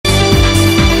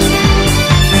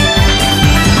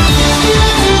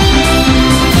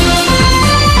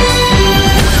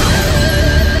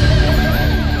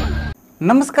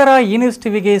ನಮಸ್ಕಾರ, ಈ ನ್ಯೂಸ್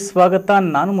ಟಿವಿಗೆ ಸ್ವಾಗತ.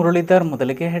 ನಾನು ಮುರಳೀಧರ್.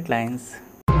 ಮೊದಲಿಗೆ ಹೆಡ್ಲೈನ್ಸ್.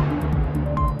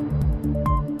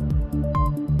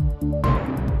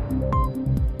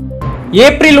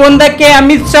 ಏಪ್ರಿಲ್ 1ಕ್ಕೆ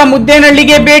ಅಮಿತ್ ಶಾ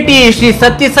ಮುದ್ದೇನಹಳ್ಳಿಗೆ ಭೇಟಿ. ಶ್ರೀ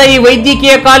ಸತ್ಯಸಾಯಿ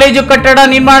ವೈದ್ಯಕೀಯ ಕಾಲೇಜು ಕಟ್ಟಡ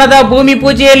ನಿರ್ಮಾಣದ ಭೂಮಿ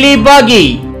ಪೂಜೆಯಲ್ಲಿ ಭಾಗಿ.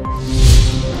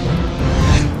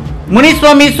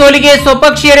 ಮುನಿಸ್ವಾಮಿ ಸೋಲಿಗೆ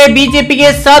ಸ್ವಪಕ್ಷೀಯರೇ ಬಿಜೆಪಿಗೆ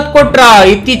ಸಾಥ್ ಕೊಟ್ರ.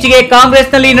 ಇತ್ತೀಚೆಗೆ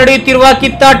ಕಾಂಗ್ರೆಸ್ನಲ್ಲಿ ನಡೆಯುತ್ತಿರುವ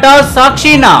ಕಿತ್ತಾಟ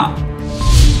ಸಾಕ್ಷಿನಾ?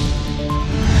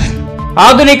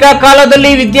 ಆಧುನಿಕ ಕಾಲದಲ್ಲಿ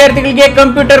ವಿದ್ಯಾರ್ಥಿಗಳಿಗೆ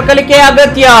ಕಂಪ್ಯೂಟರ್ ಕಲಿಕೆ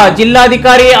ಅಗತ್ಯ.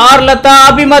 ಜಿಲ್ಲಾಧಿಕಾರಿ ಆರ್ ಲತಾ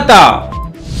ಅಭಿಮತ.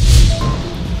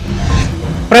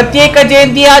 ಪ್ರತ್ಯೇಕ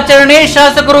ಜಯಂತಿ ಆಚರಣೆ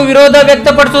ಶಾಸಕರು ವಿರೋಧ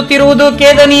ವ್ಯಕ್ತಪಡಿಸುತ್ತಿರುವುದು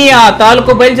ಖೇದನೀಯ.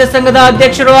 ತಾಲೂಕು ಬೈಲ್ಜ ಸಂಘದ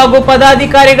ಅಧ್ಯಕ್ಷರು ಹಾಗೂ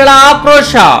ಪದಾಧಿಕಾರಿಗಳ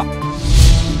ಆಕ್ರೋಶ.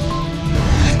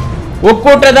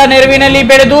 ಒಕ್ಕೂಟದ ನೆರವಿನಲ್ಲಿ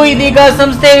ಬೆಳೆದು ಇದೀಗ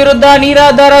ಸಂಸ್ಥೆಯ ವಿರುದ್ಧ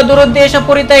ನಿರಾಧಾರ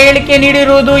ದುರುದ್ದೇಶಪೂರಿತ ಹೇಳಿಕೆ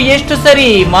ನೀಡಿರುವುದು ಎಷ್ಟು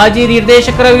ಸರಿ? ಮಾಜಿ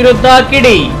ನಿರ್ದೇಶಕರ ವಿರುದ್ಧ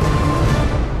ಕಿಡಿ.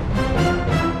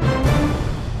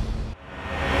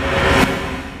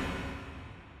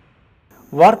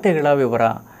 ವಾರ್ತೆಗಳ ವಿವರ.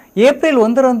 ಏಪ್ರಿಲ್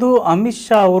 1ರಂದು ಅಮಿತ್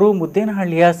ಶಾ ಅವರು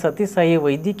ಮುದ್ದೇನಹಳ್ಳಿಯ ಸತ್ಯಸಾಯಿ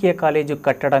ವೈದ್ಯಕೀಯ ಕಾಲೇಜು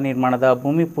ಕಟ್ಟಡ ನಿರ್ಮಾಣದ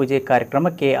ಭೂಮಿ ಪೂಜೆ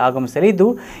ಕಾರ್ಯಕ್ರಮಕ್ಕೆ ಆಗಮಿಸಲಿದ್ದು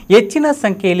ಹೆಚ್ಚಿನ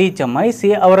ಸಂಖ್ಯೆಯಲ್ಲಿ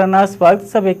ಜಮಾಯಿಸಿ ಅವರನ್ನು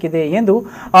ಸ್ವಾಗತಿಸಬೇಕಿದೆ ಎಂದು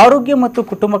ಆರೋಗ್ಯ ಮತ್ತು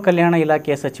ಕುಟುಂಬ ಕಲ್ಯಾಣ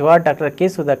ಇಲಾಖೆಯ ಸಚಿವ ಡಾಕ್ಟರ್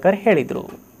ಕೆ ಸುಧಾಕರ್ ಹೇಳಿದರು.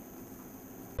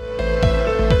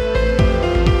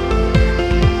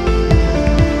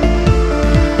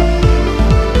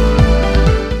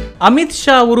 ಅಮಿತ್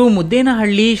ಶಾ ಅವರು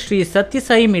ಮುದ್ದೇನಹಳ್ಳಿ ಶ್ರೀ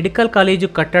ಸತ್ಯಸಾಯಿ ಮೆಡಿಕಲ್ ಕಾಲೇಜು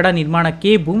ಕಟ್ಟಡ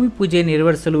ನಿರ್ಮಾಣಕ್ಕೆ ಭೂಮಿ ಪೂಜೆ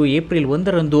ನೆರವೇರಿಸಲು ಏಪ್ರಿಲ್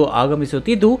 1ರಂದು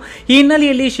ಆಗಮಿಸುತ್ತಿದ್ದು, ಈ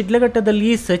ಹಿನ್ನೆಲೆಯಲ್ಲಿ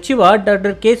ಶಿಡ್ಲಘಟ್ಟದಲ್ಲಿ ಸಚಿವ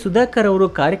ಡಾಕ್ಟರ್ ಕೆ ಸುಧಾಕರ್ ಅವರು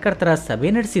ಕಾರ್ಯಕರ್ತರ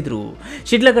ಸಭೆ ನಡೆಸಿದರು.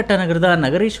 ಶಿಡ್ಲಘಟ್ಟ ನಗರದ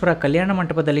ನಗರೇಶ್ವರ ಕಲ್ಯಾಣ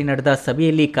ಮಂಟಪದಲ್ಲಿ ನಡೆದ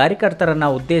ಸಭೆಯಲ್ಲಿ ಕಾರ್ಯಕರ್ತರನ್ನ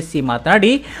ಉದ್ದೇಶಿಸಿ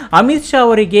ಮಾತನಾಡಿ, ಅಮಿತ್ ಶಾ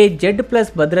ಅವರಿಗೆ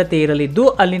Z+ ಭದ್ರತೆ ಇರಲಿದ್ದು,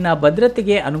 ಅಲ್ಲಿನ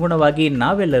ಭದ್ರತೆಗೆ ಅನುಗುಣವಾಗಿ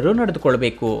ನಾವೆಲ್ಲರೂ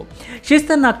ನಡೆದುಕೊಳ್ಳಬೇಕು,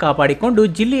 ಶಿಸ್ತನ್ನ ಕಾಪಾಡಿಕೊಂಡು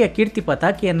ಜಿಲ್ಲೆಯ ಕೀರ್ತಿ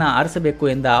ಪತಾಕೆಯನ್ನ ಆರಿಸಬೇಕು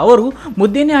ಎಂದ ಅವರು,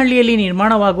 ಮುದ್ದೇನಹಳ್ಳಿ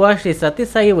ನಿರ್ಮಾಣವಾಗುವ ಶ್ರೀ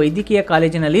ಸತ್ಯಸಾಯಿ ವೈದ್ಯಕೀಯ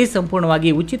ಕಾಲೇಜಿನಲ್ಲಿ ಸಂಪೂರ್ಣವಾಗಿ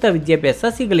ಉಚಿತ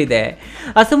ವಿದ್ಯಾಭ್ಯಾಸ ಸಿಗಲಿದೆ.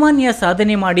 ಅಸಾಮಾನ್ಯ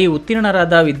ಸಾಧನೆ ಮಾಡಿ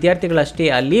ಉತ್ತೀರ್ಣರಾದ ವಿದ್ಯಾರ್ಥಿಗಳಷ್ಟೇ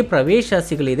ಅಲ್ಲಿ ಪ್ರವೇಶ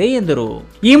ಸಿಗಲಿದೆ ಎಂದರು.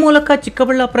 ಈ ಮೂಲಕ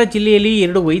ಚಿಕ್ಕಬಳ್ಳಾಪುರ ಜಿಲ್ಲೆಯಲ್ಲಿ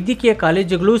 2 ವೈದ್ಯಕೀಯ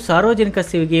ಕಾಲೇಜುಗಳು ಸಾರ್ವಜನಿಕ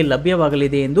ಸೇವೆಗೆ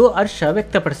ಲಭ್ಯವಾಗಲಿದೆ ಎಂದು ಹರ್ಷ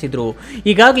ವ್ಯಕ್ತಪಡಿಸಿದರು.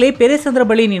 ಈಗಾಗಲೇ ಪೆರೇಸಂದ್ರ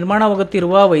ಬಳಿ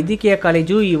ನಿರ್ಮಾಣವಾಗುತ್ತಿರುವ ವೈದ್ಯಕೀಯ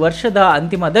ಕಾಲೇಜು ಈ ವರ್ಷದ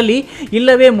ಅಂತಿಮದಲ್ಲಿ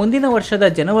ಇಲ್ಲವೇ ಮುಂದಿನ ವರ್ಷದ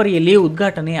ಜನವರಿಯಲ್ಲಿ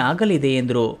ಉದ್ಘಾಟನೆ ಆಗಲಿದೆ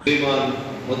ಎಂದರು.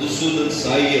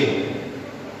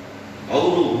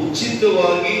 ಅವರು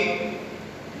ಉಚಿತವಾಗಿ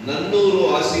ನನ್ನೂರು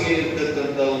ಹಾಸಿಗೆ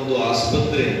ಇರತಕ್ಕಂಥ ಒಂದು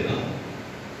ಆಸ್ಪತ್ರೆಯನ್ನ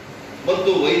ಮತ್ತು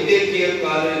ವೈದ್ಯಕೀಯ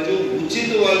ಕಾಲೇಜು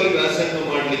ಉಚಿತವಾಗಿ ವ್ಯಾಸಂಗ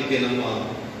ಮಾಡಲಿಕ್ಕೆ ನಮ್ಮ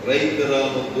ರೈತರ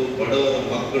ಮತ್ತು ಬಡವರ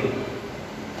ಮಕ್ಕಳು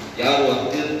ಯಾರು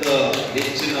ಅತ್ಯಂತ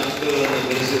ಹೆಚ್ಚಿನ ಅಂಕಗಳನ್ನು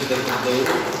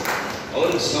ಗಳಿಸಿರ್ತಕ್ಕಂಥವರು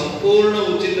ಅವ್ರಿಗೆ ಸಂಪೂರ್ಣ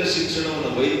ಉಚಿತ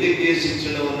ಶಿಕ್ಷಣವನ್ನು, ವೈದ್ಯಕೀಯ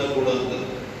ಶಿಕ್ಷಣವನ್ನು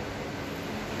ಕೊಡುವಂಥದ್ದು.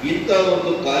 ಇಂಥ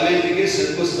ಒಂದು ಕಾಲೇಜಿಗೆ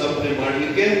ಶಂಕುಸ್ಥಾಪನೆ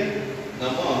ಮಾಡಲಿಕ್ಕೆ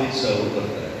ನಮ್ಮ ಅಮಿತ್ ಶಾ ಅವರು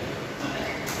ಬರ್ತಾರೆ.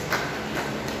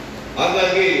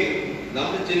 ಹಾಗಾಗಿ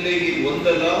ನಮ್ಮ ಜಿಲ್ಲೆಗೆ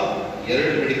ಒಂದಲ್ಲ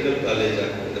 2 ಮೆಡಿಕಲ್ ಕಾಲೇಜ್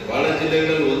ಆಗ್ತದೆ. ಬಹಳ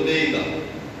ಜಿಲ್ಲೆಗಳಲ್ಲಿ ಒಂದೇ ಇಲ್ಲ.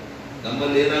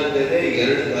 ನಮ್ಮಲ್ಲಿ ಏನಾಗ್ತಾ ಇದೆ,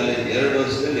 2 ಕಾಲೇಜ್, 2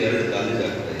 ವರ್ಷದಲ್ಲಿ 2 ಕಾಲೇಜ್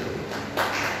ಆಗ್ತಾ ಇದೆ.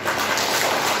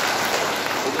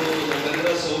 ಇದು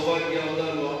ನಮ್ಮೆಲ್ಲರ ಸೌಭಾಗ್ಯ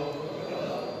ಹೌದಲ್ವಾ?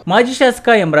 ಮಾಜಿ ಶಾಸಕ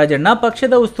ಎಂ ರಾಜಣ್ಣ,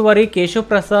 ಪಕ್ಷದ ಉಸ್ತುವಾರಿ ಕೇಶವ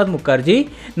ಪ್ರಸಾದ್ ಮುಖರ್ಜಿ,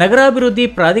 ನಗರಾಭಿವೃದ್ಧಿ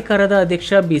ಪ್ರಾಧಿಕಾರದ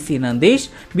ಅಧ್ಯಕ್ಷ ಬಿಸಿ ನಂದೀಶ್,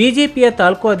 ಬಿಜೆಪಿಯ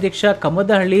ತಾಲೂಕು ಅಧ್ಯಕ್ಷ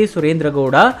ಕಮ್ಮದಹಳ್ಳಿ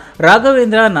ಸುರೇಂದ್ರಗೌಡ,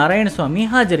 ರಾಘವೇಂದ್ರ, ನಾರಾಯಣಸ್ವಾಮಿ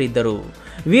ಹಾಜರಿದ್ದರು.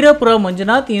 Veerapura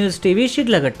Manjunath, news TV,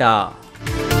 Sidlaghatta.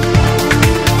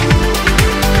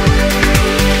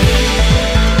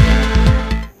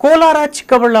 ಕೋಲಾರ,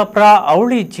 ಚಿಕ್ಕಬಳ್ಳಾಪುರ,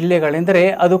 ಅವಳಿ ಜಿಲ್ಲೆಗಳೆಂದರೆ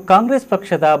ಅದು ಕಾಂಗ್ರೆಸ್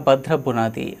ಪಕ್ಷದ ಭದ್ರ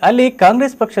ಬುನಾದಿ. ಅಲ್ಲಿ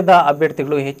ಕಾಂಗ್ರೆಸ್ ಪಕ್ಷದ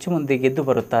ಅಭ್ಯರ್ಥಿಗಳು ಹೆಚ್ಚು ಮಂದಿ ಗೆದ್ದು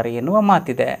ಬರುತ್ತಾರೆ ಎನ್ನುವ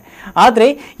ಮಾತಿದೆ. ಆದರೆ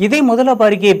ಇದೇ ಮೊದಲ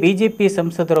ಬಾರಿಗೆ ಬಿಜೆಪಿ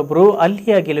ಸಂಸದರೊಬ್ಬರು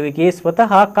ಅಲ್ಲಿಯ ಗೆಲುವಿಗೆ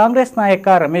ಸ್ವತಃ ಕಾಂಗ್ರೆಸ್ ನಾಯಕ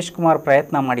ರಮೇಶ್ ಕುಮಾರ್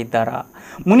ಪ್ರಯತ್ನ ಮಾಡಿದ್ದಾರಾ?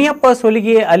 ಮುನಿಯಪ್ಪ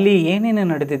ಸೋಲಿಗೆ ಅಲ್ಲಿ ಏನೇನು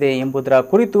ನಡೆದಿದೆ ಎಂಬುದರ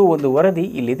ಕುರಿತು ಒಂದು ವರದಿ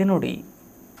ಇಲ್ಲಿದೆ ನೋಡಿ.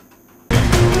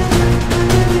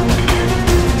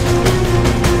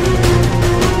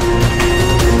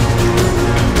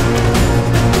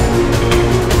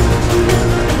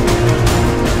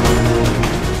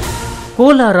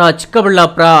 ಕೋಲಾರ,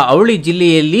 ಚಿಕ್ಕಬಳ್ಳಾಪುರ, ಅವಳಿ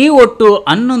ಜಿಲ್ಲೆಯಲ್ಲಿ ಒಟ್ಟು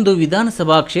 11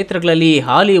 ವಿಧಾನಸಭಾ ಕ್ಷೇತ್ರಗಳಲ್ಲಿ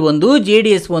ಹಾಲಿ 1,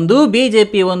 ಜೆಡಿಎಸ್ 1,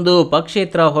 ಬಿಜೆಪಿ 1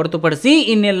 ಪಕ್ಷೇತರ ಹೊರತುಪಡಿಸಿ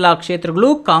ಇನ್ನೆಲ್ಲ ಕ್ಷೇತ್ರಗಳು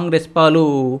ಕಾಂಗ್ರೆಸ್ ಪಾಲು.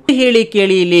 ಹೇಳಿ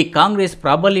ಕೇಳಿ ಇಲ್ಲಿ ಕಾಂಗ್ರೆಸ್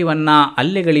ಪ್ರಾಬಲ್ಯವನ್ನ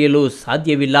ಅಲ್ಲೆಗೆಳೆಯಲು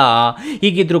ಸಾಧ್ಯವಿಲ್ಲ.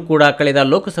 ಹೀಗಿದ್ರೂ ಕೂಡ ಕಳೆದ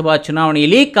ಲೋಕಸಭಾ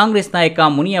ಚುನಾವಣೆಯಲ್ಲಿ ಕಾಂಗ್ರೆಸ್ ನಾಯಕ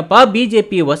ಮುನಿಯಪ್ಪ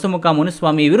ಬಿಜೆಪಿ ಹೊಸಮುಖ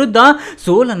ಮುನಿಸ್ವಾಮಿ ವಿರುದ್ಧ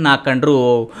ಸೋಲನ್ನ ಕಂಡ್ರು.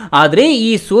 ಆದರೆ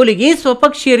ಈ ಸೋಲಿಗೆ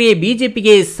ಸ್ವಪಕ್ಷೀಯರೇ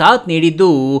ಬಿಜೆಪಿಗೆ ಸಾಥ್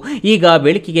ನೀಡಿದ್ದು ಈಗ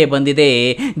ಬೆಳಕಿಗೆ ಬಂದಿದೆ.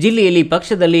 ಜಿಲ್ಲೆಯಲ್ಲಿ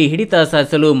ಪಕ್ಷದಲ್ಲಿ ಹಿಡಿತ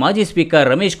ಸಾಧಿಸಲು ಮಾಜಿ ಸ್ಪೀಕರ್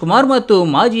ರಮೇಶ್ ಕುಮಾರ್ ಮತ್ತು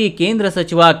ಮಾಜಿ ಕೇಂದ್ರ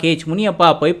ಸಚಿವ ಕೆಎಚ್ ಮುನಿಯಪ್ಪ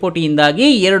ಪೈಪೋಟಿಯಿಂದಾಗಿ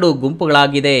ಎರಡು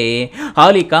ಗುಂಪುಗಳಾಗಿದೆ.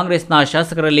 ಹಾಲಿ ಕಾಂಗ್ರೆಸ್ನ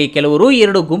ಶಾಸಕರಲ್ಲಿ ಕೆಲವರು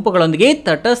ಎರಡು ಗುಂಪುಗಳೊಂದಿಗೆ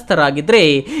ತಟಸ್ಥರಾಗಿದ್ದರೆ,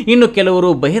 ಇನ್ನು ಕೆಲವರು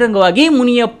ಬಹಿರಂಗವಾಗಿ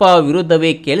ಮುನಿಯಪ್ಪ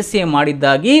ವಿರುದ್ಧವೇ ಕೆಲಸ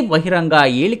ಮಾಡಿದ್ದಾಗಿ ಬಹಿರಂಗ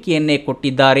ಹೇಳಿಕೆಯನ್ನೇ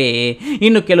ಕೊಟ್ಟಿದ್ದಾರೆ.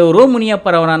 ಇನ್ನು ಕೆಲವರು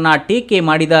ಮುನಿಯಪ್ಪರವರನ್ನ ಟೀಕೆ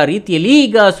ಮಾಡಿದ ರೀತಿಯಲ್ಲಿ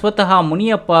ಈಗ ಸ್ವತಃ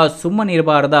ಮುನಿಯಪ್ಪ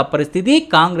ಸುಮ್ಮನಿರಬಾರದ ಪರಿಸ್ಥಿತಿ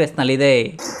ಕಾಂಗ್ರೆಸ್ನಲ್ಲಿದೆ.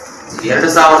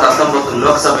 2019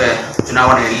 ಲೋಕಸಭೆ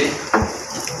ಚುನಾವಣೆಯಲ್ಲಿ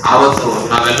ಆವತ್ತು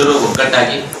ನಾವೆಲ್ಲರೂ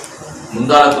ಒಗ್ಗಟ್ಟಾಗಿ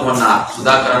ಮುಂದಾಳತ್ವವನ್ನು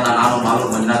ಸುಧಾಕರನ್ನ ನಾನು ಮಾಲೂರು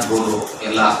ಮಂಜುನಾಥ್ ಗೌಡರು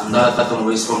ಎಲ್ಲ ಮುಂದಾಳತ್ವವನ್ನು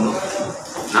ವಹಿಸಿಕೊಂಡು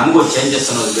ನಮಗೂ ಚೇಂಜಸ್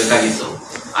ಅನ್ನೋದು ಬೇಕಾಗಿತ್ತು.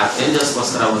 ಆ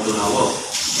ಚೇಂಜಸ್ಗೋಸ್ಕರ ಅವತ್ತು ನಾವು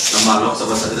ನಮ್ಮ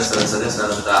ಲೋಕಸಭಾ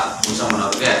ಸದಸ್ಯರಾದಂಥ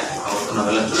ಮುಸಮ್ಮನವ್ರಿಗೆ ಅವತ್ತು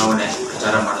ನಾವೆಲ್ಲ ಚುನಾವಣೆ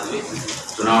ಪ್ರಚಾರ ಮಾಡಿದ್ವಿ.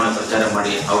 ಚುನಾವಣೆ ಪ್ರಚಾರ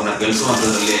ಮಾಡಿ ಅವ್ರನ್ನ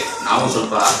ಗೆಲ್ಲಿಸುವಂಥದ್ರಲ್ಲಿ ನಾವು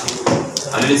ಸ್ವಲ್ಪ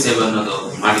ಅಲ್ಲಿನ ಸೇವೆ ಅನ್ನೋದು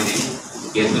ಮಾಡಿದ್ದೀವಿ.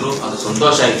 ಗೆದ್ದರು, ಅದು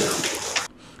ಸಂತೋಷ ಆಯಿತು.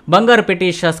 ಬಂಗಾರಪೇಟೆ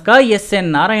ಶಾಸಕ ಎಸ್.ಎನ್.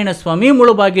 ನಾರಾಯಣಸ್ವಾಮಿ,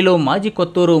 ಮುಳುಬಾಗಿಲು ಮಾಜಿ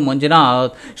ಕೊತ್ತೂರು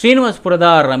ಮಂಜುನಾಥ್, ಶ್ರೀನಿವಾಸಪುರದ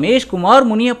ರಮೇಶ್ ಕುಮಾರ್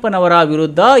ಮುನಿಯಪ್ಪನವರ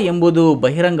ವಿರುದ್ಧ ಎಂಬುದು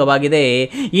ಬಹಿರಂಗವಾಗಿದೆ.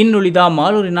 ಇನ್ನುಳಿದ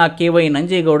ಮಾಲೂರಿನ ಕೆ.ವೈ.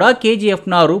 ನಂಜೇಗೌಡ,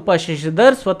 ಕೆಜಿಎಫ್ನ ರೂಪಾ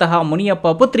ಶಶಿಧರ್ ಸ್ವತಃ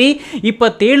ಮುನಿಯಪ್ಪ ಪುತ್ರಿ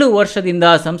 27 ವರ್ಷದಿಂದ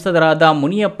ಸಂಸದರಾದ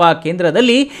ಮುನಿಯಪ್ಪ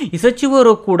ಕೇಂದ್ರದಲ್ಲಿ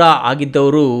ಸಚಿವರು ಕೂಡ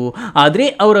ಆಗಿದ್ದವರು. ಆದರೆ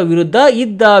ಅವರ ವಿರುದ್ಧ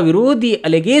ಇದ್ದ ವಿರೋಧಿ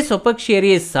ಅಲೆಗೆ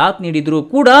ಸ್ವಪಕ್ಷೀಯರೇ ಸಾಥ್ ನೀಡಿದರೂ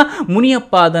ಕೂಡ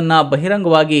ಮುನಿಯಪ್ಪ ಅದನ್ನು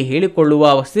ಬಹಿರಂಗವಾಗಿ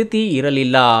ಹೇಳಿಕೊಳ್ಳುವ ಸ್ಥಿತಿ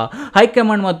ಇರಲಿಲ್ಲ.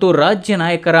 ಹೈಕಮಾಂಡ್ ಮತ್ತು ರಾಜ್ಯ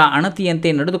ನಾಯಕರ ಅಣತಿಯಂತೆ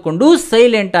ನಡೆದುಕೊಂಡು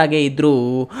ಸೈಲೆಂಟ್ ಆಗೇ ಇದ್ರು.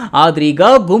 ಆದ್ರೀಗ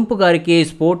ಗುಂಪುಗಾರಿಕೆ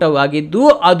ಸ್ಫೋಟವಾಗಿದ್ದು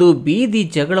ಅದು ಬೀದಿ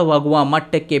ಜಗಳವಾಗುವ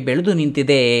ಮಟ್ಟಕ್ಕೆ ಬೆಳೆದು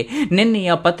ನಿಂತಿದೆ.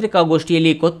 ನಿನ್ನೆಯ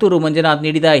ಪತ್ರಿಕಾಗೋಷ್ಠಿಯಲ್ಲಿ ಕೊತ್ತೂರು ಮಂಜುನಾಥ್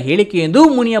ನೀಡಿದ ಹೇಳಿಕೆಯೊಂದು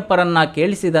ಮುನಿಯಪ್ಪರನ್ನ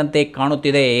ಕೇಳಿಸಿದಂತೆ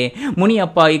ಕಾಣುತ್ತಿದೆ.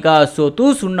 ಮುನಿಯಪ್ಪ ಈಗ ಸೋತು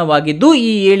ಸುಣ್ಣವಾಗಿದ್ದು ಈ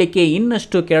ಹೇಳಿಕೆ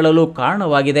ಇನ್ನಷ್ಟು ಕೆರಳಲು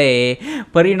ಕಾರಣವಾಗಿದೆ.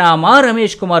 ಪರಿಣಾಮ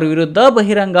ರಮೇಶ್ ಕುಮಾರ್ ವಿರುದ್ಧ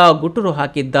ಬಹಿರಂಗ ಗುಟುರು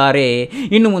ಹಾಕಿದ್ದಾರೆ.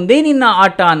 ಇನ್ನು ಮುಂದೆ ನಿನ್ನ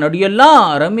ಆಟ ನಡೆಯಲ್ಲ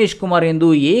ರಮೇಶ್ ಕುಮಾರ್ ಎಂದು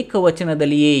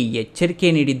ಏಕವಚನದಲ್ಲಿಯೇ ಎಚ್ಚರಿಕೆ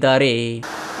ನೀಡಿದ್ದಾರೆ.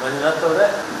 ಮಂಜುನಾಥ್ ಅವರೇ,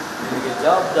 ನಿಮಗೆ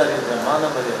ಜವಾಬ್ದಾರಿ ಇದೆ,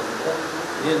 ಮಾನವೀಯ ಇದೆ.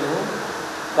 ನೀನು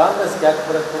ಕಾಂಗ್ರೆಸ್ಗೆ ಯಾಕೆ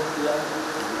ಬರಕ್ಕೆ ಹೋಗ್ತೀಯಾ?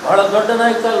 ಬಹಳ ದೊಡ್ಡ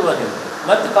ನಾಯಕ ಅಲ್ವಾ ನೀವು?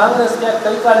 ಮತ್ತೆ ಕಾಂಗ್ರೆಸ್ಗೆ ಯಾಕೆ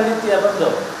ಕೈಕಾಲು ಹಿಡಿತೀಯ?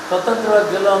 ಬಂದು ಸ್ವತಂತ್ರವಾಗಿ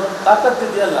ಗೆಲ್ಲೋ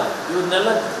ತಾಕತ್ತಿದೆಯಲ್ಲ, ಇವನ್ನೆಲ್ಲ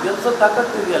ಗೆಲ್ಸೋ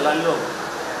ತಾಕತ್ತಿದೆಯಲ್ಲ, ಅಲ್ಲೋ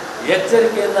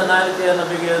ಎಚ್ಚರಿಕೆಯಿಂದ ನಾಯಕಿಯನ್ನು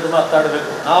ಬಿಗಿದು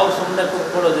ಮಾತಾಡಬೇಕು. ನಾವು ಸುಮ್ಮನೆ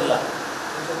ಕೂತ್ಕೊಳ್ಳೋದಿಲ್ಲ.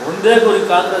 ಒಂದೇ ಗುರಿ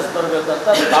ಕಾಂಗ್ರೆಸ್ ಬರಬೇಕಂತ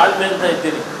ತಾಳ್ಮೆಯಿಂದ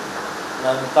ಇದ್ದೀನಿ.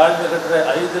 ನಾನು ತಾಳ್ಮೆ ಕಟ್ಟರೆ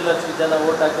 5 ಲಕ್ಷ ಜನ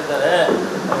ಓಟ್ ಹಾಕಿದ್ದಾರೆ.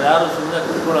 ಅವ್ರು ಯಾರು ಸುಮ್ಮನೆ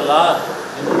ಕೂತ್ಕೊಳ್ಳಲ್ಲ,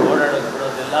 ನಿಮಗೆ ಓಡಾಡೋಕ್ಕೆ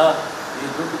ಬಿಡೋದಿಲ್ಲ. ಈ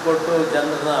ದುಡ್ಡು ಕೊಟ್ಟು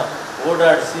ಜನರನ್ನ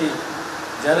ಓಡಾಡಿಸಿ,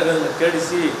 ಜನಗಳನ್ನ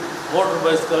ಕೆಡಿಸಿ, ಮೋಟ್ರ್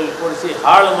ಬೈಸ್ಗಳು ಕೊಡಿಸಿ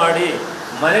ಹಾಳು ಮಾಡಿ,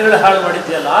 ಮನೆಗಳು ಹಾಳು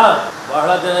ಮಾಡಿದ್ದೀಯಲ್ಲ, ಬಹಳ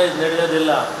ಜನ ಇದು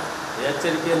ನಡೆಯೋದಿಲ್ಲ.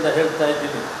 ಎಚ್ಚರಿಕೆಯಿಂದ ಹೇಳ್ತಾ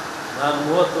ಇದ್ದೀನಿ. ನಾನು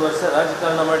 30 ವರ್ಷ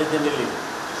ರಾಜಕಾರಣ ಮಾಡಿದ್ದೀನಿ. ಇಲ್ಲಿ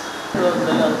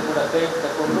ನಾನು ಕೂಡ ಕೈ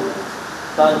ತಗೊಂಡು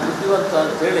ತಾನು ಬುದ್ಧಿವಂತ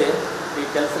ಅಂತೇಳಿ ಈ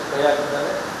ಕೆಲಸಕ್ಕೆ ಕೈ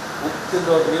ಹಾಕಿದ್ದಾರೆ.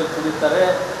 ಉಪ್ಪಿಂದವ್ರು ನೀರು ಕುಡಿತಾರೆ,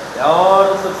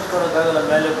 ಯಾರು ತಪ್ಪಿಸ್ಕೊಳ್ಳೋಕ್ಕಾಗಲ್ಲ.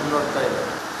 ಮೇಲೆ ಬಂದು ನೋಡ್ತಾ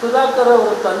ಇದ್ದಾರೆ. ಸುಧಾಕರ್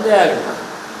ಅವರು ತಂದೆ ಆಗಲಿ,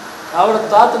 ಅವರ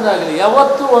ತಾತನೇ ಆಗಲಿ,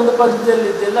 ಯಾವತ್ತೂ ಒಂದು ಪಕ್ಷದಲ್ಲಿ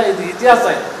ಇದ್ದಿಲ್ಲ. ಇದು ಇತಿಹಾಸ.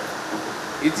 ಇದೆ,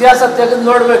 ಇತಿಹಾಸ ತೆಗೆದು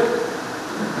ನೋಡಬೇಕು.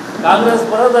 ಕಾಂಗ್ರೆಸ್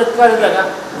ಬರೋದು ಅಧಿಕಾರಿದಾಗ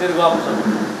ತಿರುಗಿ ವಾಪಸೋದು,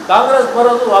 ಕಾಂಗ್ರೆಸ್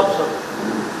ಬರೋದು ವಾಪಸೋದು.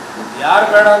 ಯಾರು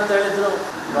ಬೇಡ ಅಂತ ಹೇಳಿದ್ರು,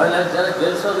 ಬಹಳ ಜನ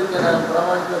ಗೆಲ್ಲಿಸೋದಕ್ಕೆ ನಾನು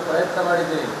ಪ್ರಾಮಾಣಿಕ ಪ್ರಯತ್ನ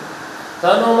ಮಾಡಿದ್ದೀನಿ.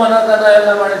 ತನು ಮನಧನ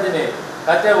ಎಲ್ಲ ಮಾಡಿದ್ದೀನಿ.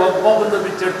 ಕತೆ ಒಬ್ಬೊಬ್ಬಂದು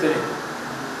ಬಿಚ್ಚಿಡ್ತೀನಿ.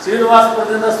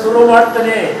 ಶ್ರೀನಿವಾಸಪುರದಿಂದ ಶುರು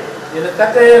ಮಾಡ್ತೀನಿ. ನಿನ್ನ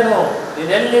ಕತೆ ಏನು,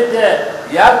 ನೀನು ಎಲ್ಲಿದ್ದೆ,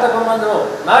 ಯಾರು ತಗೊಂಬಂದ್ರು,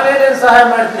 ನಾನೇನೇನು ಸಹಾಯ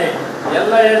ಮಾಡ್ತೀನಿ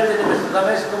ಎಲ್ಲ ಹೇಳ್ತೀನಿ. ಮಿಸ್ಟರ್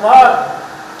ರಮೇಶ್ ಕುಮಾರ್,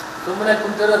 ಸುಮ್ಮನೆ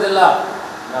ಕುಂತಿರೋದಿಲ್ಲ.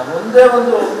 ನಾನು ಒಂದೇ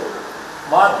ಒಂದು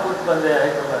ಮಾತು ಕೊಟ್ಟು ಬಂದೆ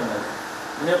ಹೈಕಮಾಂಡ್.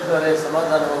 ಮುನಿಯಪ್ಪನವರೇ,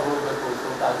 ಸಮಾಧಾನವಾಗಿ ಹೋಗಬೇಕು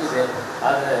ಅಂತ ಆಗಿದೆ.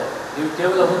 ಆದರೆ ನೀವು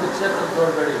ಕೇವಲ ಒಂದು ಕ್ಷೇತ್ರ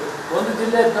ನೋಡಬೇಡಿ, ಒಂದು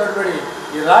ಜಿಲ್ಲೆ ನೋಡಬೇಡಿ.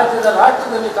 ಈ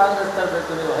ರಾಷ್ಟ್ರದಲ್ಲಿ ಕಾಂಗ್ರೆಸ್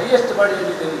ತರಬೇಕು. ನೀವು ಹೈಯೆಸ್ಟ್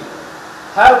ಬಾಡಿಯಲ್ಲಿದ್ದೀರಿ.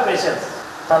 Have patience.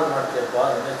 ಹಾಳು ಮಾಡ್ತೀಯಪ್ಪ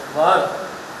ರಮೇಶ್ ಕುಮಾರ್.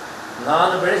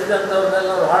 ನಾನು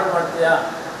ಬೆಳೆಸಿದಂಥವ್ರನ್ನೆಲ್ಲ ಅವ್ರು ಹಾಳು ಮಾಡ್ತೀಯಾ,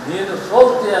 ನೀನು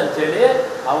ಸೋಲ್ತೀಯ ಅಂಥೇಳಿ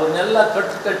ಅವ್ರನ್ನೆಲ್ಲ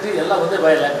ಕಟ್ಟಿ ಎಲ್ಲ ಒಂದೇ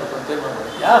ಬಾಯಲ್ಲಿ ಹಾಕ್ಬೇಕು ಅಂತ ತೀರ್ಮಾನ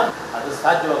ಮಾಡ್ತೀಯಾ? ಅದು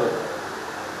ಸಾಧ್ಯವಾಗುತ್ತೆ.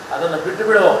 ಅದನ್ನು ಬಿಟ್ಟು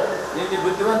ಬಿಡು. ನೀನು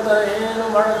ಬುದ್ಧಿವಂತ ಏನೂ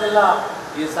ಮಾಡೋದಿಲ್ಲ.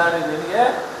 ಈ ಸಾರಿ ನಿನಗೆ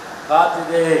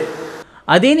ಕಾತಿದೆ.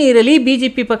 ಅದೇನೇ ಇರಲಿ,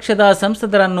 ಬಿಜೆಪಿ ಪಕ್ಷದ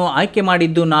ಸಂಸದರನ್ನು ಆಯ್ಕೆ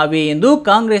ಮಾಡಿದ್ದು ನಾವೇ ಎಂದು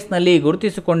ಕಾಂಗ್ರೆಸ್ನಲ್ಲಿ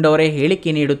ಗುರುತಿಸಿಕೊಂಡವರೇ ಹೇಳಿಕೆ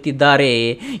ನೀಡುತ್ತಿದ್ದಾರೆ.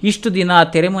 ಇಷ್ಟು ದಿನ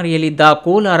ತೆರೆಮರೆಯಲ್ಲಿದ್ದ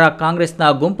ಕೋಲಾರ ಕಾಂಗ್ರೆಸ್ನ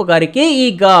ಗುಂಪುಗಾರಿಕೆ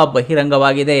ಈಗ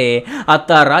ಬಹಿರಂಗವಾಗಿದೆ.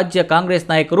 ಅತ್ತ ರಾಜ್ಯ ಕಾಂಗ್ರೆಸ್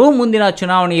ನಾಯಕರು ಮುಂದಿನ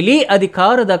ಚುನಾವಣೆಯಲ್ಲಿ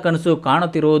ಅಧಿಕಾರದ ಕನಸು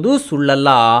ಕಾಣುತ್ತಿರುವುದು ಸುಳ್ಳಲ್ಲ.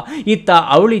 ಇತ್ತ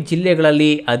ಅವಳಿ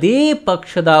ಜಿಲ್ಲೆಗಳಲ್ಲಿ ಅದೇ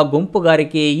ಪಕ್ಷದ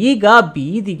ಗುಂಪುಗಾರಿಕೆ ಈಗ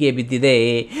ಬೀದಿಗೆ ಬಿದ್ದಿದೆ.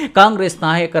 ಕಾಂಗ್ರೆಸ್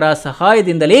ನಾಯಕರ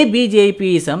ಸಹಾಯದಿಂದಲೇ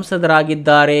ಬಿಜೆಪಿ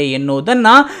ಸಂಸದರಾಗಿದ್ದಾರೆ ಎನ್ನುವುದನ್ನ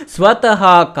ಸ್ವತಃ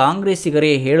ಕಾಂಗ್ರೆಸ್ಸಿಗರೇ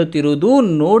ಹೇಳುತ್ತಿರುವುದು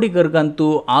ನೋಡಿಗರಿಗಂತೂ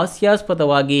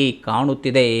ಹಾಸ್ಯಾಸ್ಪದವಾಗಿ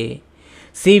ಕಾಣುತ್ತಿದೆ.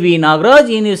 CV.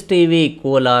 Nagaraj, E Newstv,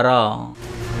 Kolar.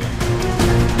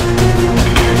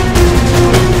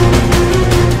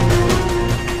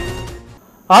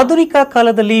 ಆಧುನಿಕ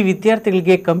ಕಾಲದಲ್ಲಿ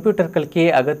ವಿದ್ಯಾರ್ಥಿಗಳಿಗೆ ಕಂಪ್ಯೂಟರ್ ಕಲಿಕೆ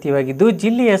ಅಗತ್ಯವಾಗಿದ್ದು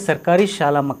ಜಿಲ್ಲೆಯ ಸರ್ಕಾರಿ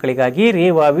ಶಾಲಾ ಮಕ್ಕಳಿಗಾಗಿ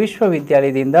ರೇವಾ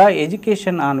ವಿಶ್ವವಿದ್ಯಾಲಯದಿಂದ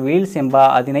ಎಜುಕೇಷನ್ ಆನ್ ವೀಲ್ಸ್ ಎಂಬ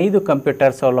 15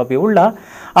 ಕಂಪ್ಯೂಟರ್ ಸೌಲಭ್ಯವುಳ್ಳ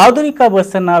ಆಧುನಿಕ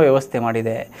ಬಸ್ ಅನ್ನು ವ್ಯವಸ್ಥೆ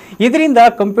ಮಾಡಿದೆ. ಇದರಿಂದ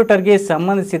ಕಂಪ್ಯೂಟರ್ಗೆ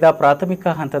ಸಂಬಂಧಿಸಿದ ಪ್ರಾಥಮಿಕ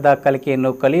ಹಂತದ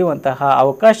ಕಲಿಕೆಯನ್ನು ಕಲಿಯುವಂತಹ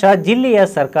ಅವಕಾಶ ಜಿಲ್ಲೆಯ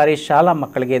ಸರ್ಕಾರಿ ಶಾಲಾ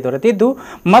ಮಕ್ಕಳಿಗೆ ದೊರೆತಿದ್ದು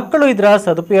ಮಕ್ಕಳು ಇದರ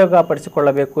ಸದುಪಯೋಗ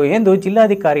ಪಡಿಸಿಕೊಳ್ಳಬೇಕು ಎಂದು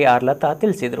ಜಿಲ್ಲಾಧಿಕಾರಿ ಆರ್ ಲತಾ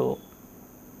ತಿಳಿಸಿದರು.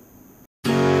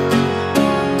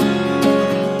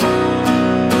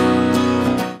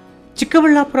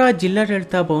 ಚಿಕ್ಕಬಳ್ಳಾಪುರ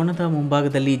ಜಿಲ್ಲಾಡಳಿತ ಭವನದ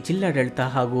ಮುಂಭಾಗದಲ್ಲಿ ಜಿಲ್ಲಾಡಳಿತ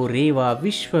ಹಾಗೂ ರೇವಾ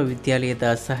ವಿಶ್ವವಿದ್ಯಾಲಯದ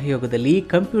ಸಹಯೋಗದಲ್ಲಿ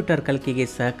ಕಂಪ್ಯೂಟರ್ ಕಲಿಕೆಗೆ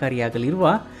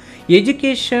ಸಹಕಾರಿಯಾಗಲಿರುವ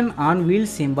ಎಜುಕೇಷನ್ ಆನ್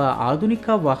ವೀಲ್ಸ್ ಎಂಬ ಆಧುನಿಕ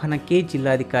ವಾಹನಕ್ಕೆ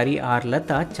ಜಿಲ್ಲಾಧಿಕಾರಿ ಆರ್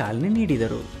ಲತಾ ಚಾಲನೆ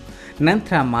ನೀಡಿದರು.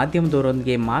 ನಂತರ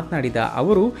ಮಾಧ್ಯಮದವರೊಂದಿಗೆ ಮಾತನಾಡಿದ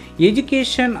ಅವರು,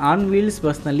 ಎಜುಕೇಷನ್ ಆನ್ ವೀಲ್ಸ್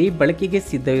ಬಸ್ನಲ್ಲಿ ಬಳಕೆಗೆ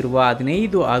ಸಿದ್ಧವಿರುವ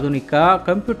 15 ಆಧುನಿಕ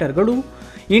ಕಂಪ್ಯೂಟರ್ಗಳು,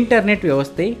 ಇಂಟರ್ನೆಟ್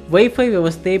ವ್ಯವಸ್ಥೆ, ವೈಫೈ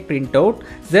ವ್ಯವಸ್ಥೆ, ಪ್ರಿಂಟ್ಔಟ್,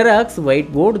 ಜೆರಾಕ್ಸ್,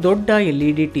 ವೈಟ್ ಬೋರ್ಡ್, ದೊಡ್ಡ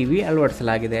LED ಟಿವಿ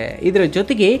ಅಳವಡಿಸಲಾಗಿದೆ. ಇದರ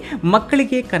ಜೊತೆಗೆ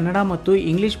ಮಕ್ಕಳಿಗೆ ಕನ್ನಡ ಮತ್ತು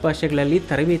ಇಂಗ್ಲಿಷ್ ಭಾಷೆಗಳಲ್ಲಿ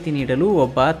ತರಬೇತಿ ನೀಡಲು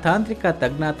ಒಬ್ಬ ತಾಂತ್ರಿಕ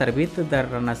ತಜ್ಞ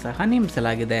ತರಬೇತುದಾರರನ್ನು ಸಹ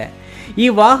ನೇಮಿಸಲಾಗಿದೆ. ಈ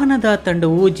ವಾಹನದ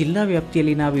ತಂಡವು ಜಿಲ್ಲಾ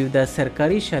ವ್ಯಾಪ್ತಿಯಲ್ಲಿನ ವಿವಿಧ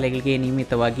ಸರ್ಕಾರಿ ಶಾಲೆಗಳಿಗೆ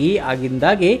ನಿಯಮಿತವಾಗಿ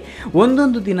ಆಗಿಂದಾಗೆ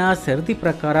ಒಂದೊಂದು ದಿನ ಸರದಿ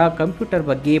ಪ್ರಕಾರ ಕಂಪ್ಯೂಟರ್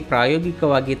ಬಗ್ಗೆ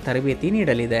ಪ್ರಾಯೋಗಿಕವಾಗಿ ತರಬೇತಿ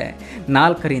ನೀಡಲಿದೆ.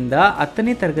 4ರಿಂದ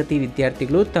 10ನೇ ತರಗತಿ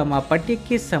ವಿದ್ಯಾರ್ಥಿಗಳು ತಮ್ಮ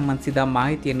ಪಠ್ಯಕ್ಕೆ ಸಂಬಂಧಿಸಿದ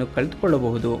ಮಾಹಿತಿಯನ್ನು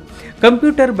ಕಲಿತುಕೊಳ್ಳಬಹುದು.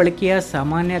 ಕಂಪ್ಯೂಟರ್ ಬಳಕೆಯ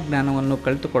ಸಾಮಾನ್ಯ ಜ್ಞಾನವನ್ನು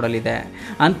ಕಲಿತುಕೊಳ್ಳಲಿದೆ.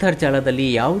 ಅಂತರ್ಜಾಲದಲ್ಲಿ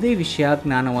ಯಾವುದೇ ವಿಷಯ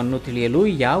ಜ್ಞಾನವನ್ನು ತಿಳಿಯಲು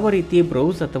ಯಾವ ರೀತಿ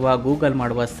ಬ್ರೌಸ್ ಅಥವಾ ಗೂಗಲ್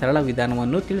ಮಾಡುವ ಸರಳ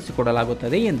ವಿಧಾನವನ್ನು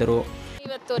ತಿಳಿಸಿಕೊಡಲಾಗುತ್ತದೆ ಎಂದರು.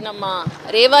 ಇವತ್ತು ನಮ್ಮ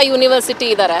ರೇವಾ ಯೂನಿವರ್ಸಿಟಿ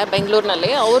ಇದ್ದಾರೆ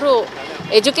ಬೆಂಗಳೂರಿನಲ್ಲಿ, ಅವರು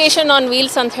ಎಜುಕೇಷನ್ ಆನ್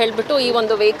ವೀಲ್ಸ್ ಅಂತ ಹೇಳಿಬಿಟ್ಟು ಈ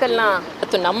ಒಂದು ವೆಹಿಕಲ್ನ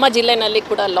ಇವತ್ತು ನಮ್ಮ ಜಿಲ್ಲೆನಲ್ಲಿ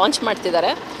ಕೂಡ ಲಾಂಚ್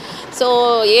ಮಾಡ್ತಿದ್ದಾರೆ. ಸೊ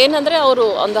ಏನಂದರೆ ಅವರು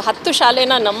ಒಂದು 10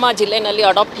 ಶಾಲೆನ ನಮ್ಮ ಜಿಲ್ಲೆನಲ್ಲಿ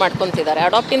adapt ಮಾಡ್ಕೊತಿದ್ದಾರೆ.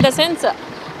 Adapt in the sense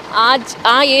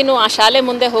ಆ ಶಾಲೆ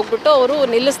ಮುಂದೆ ಹೋಗ್ಬಿಟ್ಟು ಅವರು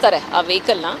ನಿಲ್ಲಿಸ್ತಾರೆ ಆ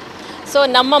ವೆಹಿಕಲ್ನ. ಸೊ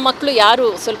ನಮ್ಮ ಮಕ್ಕಳು ಯಾರು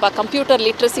ಸ್ವಲ್ಪ ಕಂಪ್ಯೂಟರ್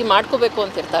ಲಿಟ್ರಸಿ ಮಾಡ್ಕೋಬೇಕು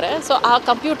ಅಂತಿರ್ತಾರೆ, ಸೊ ಆ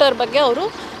ಕಂಪ್ಯೂಟರ್ ಬಗ್ಗೆ ಅವರು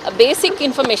ಬೇಸಿಕ್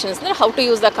ಇನ್ಫಾರ್ಮೇಷನ್ಸ್ ಅಂದರೆ how to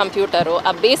use the computer,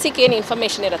 ಆ ಬೇಸಿಕ್ ಏನು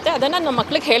ಇನ್ಫಾರ್ಮೇಷನ್ ಇರುತ್ತೆ ಅದನ್ನು ನಮ್ಮ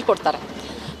ಮಕ್ಳಿಗೆ ಹೇಳ್ಕೊಡ್ತಾರೆ.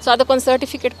 ಸೊ ಅದಕ್ಕೊಂದು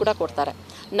ಸರ್ಟಿಫಿಕೇಟ್ ಕೂಡ ಕೊಡ್ತಾರೆ.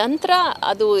 ನಂತರ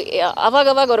ಅದು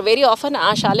ಅವಾಗವಾಗ ಅವ್ರು ವೆರಿ ಆಫನ್ ಆ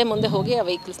ಶಾಲೆ ಮುಂದೆ ಹೋಗಿ ಆ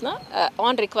ವೆಹಿಕಲ್ಸ್ನ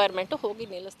ಆನ್ ರಿಕ್ವೈರ್ಮೆಂಟು ಹೋಗಿ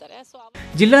ನಿಲ್ಲಿಸ್ತಾರೆ. ಸೊ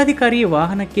ಜಿಲ್ಲಾಧಿಕಾರಿ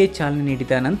ವಾಹನಕ್ಕೆ ಚಾಲನೆ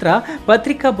ನೀಡಿದ ನಂತರ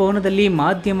ಪತ್ರಿಕಾ ಭವನದಲ್ಲಿ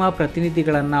ಮಾಧ್ಯಮ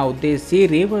ಪ್ರತಿನಿಧಿಗಳನ್ನು ಉದ್ದೇಶಿಸಿ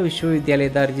ರೇವಾ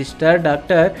ವಿಶ್ವವಿದ್ಯಾಲಯದ ರಿಜಿಸ್ಟ್ರಾರ್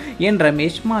ಡಾಕ್ಟರ್ ಎನ್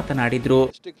ರಮೇಶ್ ಮಾತನಾಡಿದರು.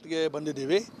 ಡಿಸ್ಟ್ರಿಕ್ಟ್ಗೆ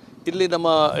ಬಂದಿದ್ದೀವಿ. ಇಲ್ಲಿ ನಮ್ಮ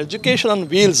ಎಜುಕೇಷನ್ ಆನ್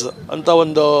ವೀಲ್ಸ್ ಅಂತ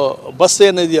ಒಂದು ಬಸ್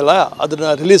ಏನಿದೆಯಲ್ಲ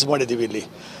ಅದನ್ನು ರಿಲೀಸ್ ಮಾಡಿದ್ದೀವಿ. ಇಲ್ಲಿ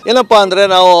ಏನಪ್ಪ ಅಂದರೆ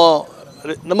ನಾವು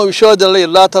ನಮ್ಮ ವಿಶ್ವವಿದ್ಯಾಲಯ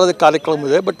ಎಲ್ಲ ಥರದ ಕಾರ್ಯಕ್ರಮ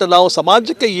ಇದೆ, ಬಟ್ ನಾವು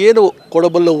ಸಮಾಜಕ್ಕೆ ಏನು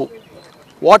ಕೊಡಬಲ್ಲವು,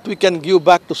 what we can give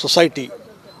back to society,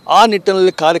 ಆ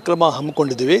ನಿಟ್ಟಿನಲ್ಲಿ ಕಾರ್ಯಕ್ರಮ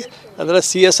ಹಮ್ಮಿಕೊಂಡಿದ್ದೀವಿ. ಅಂದರೆ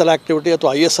CSR ಆ್ಯಕ್ಟಿವಿಟಿ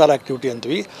ಅಥವಾ ISR ಆ್ಯಕ್ಟಿವಿಟಿ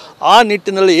ಅಂತೀವಿ. ಆ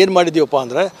ನಿಟ್ಟಿನಲ್ಲಿ ಏನು ಮಾಡಿದ್ದೀವಪ್ಪ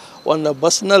ಅಂದರೆ ಒಂದು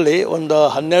ಬಸ್ನಲ್ಲಿ ಒಂದು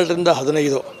 12ರಿಂದ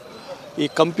 15 ಈ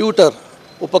ಕಂಪ್ಯೂಟರ್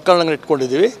ಉಪಕರಣಗಳನ್ನ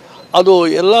ಇಟ್ಕೊಂಡಿದ್ದೀವಿ. ಅದು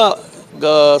ಎಲ್ಲ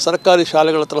ಸರ್ಕಾರಿ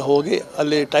ಶಾಲೆಗಳ ಹತ್ರ ಹೋಗಿ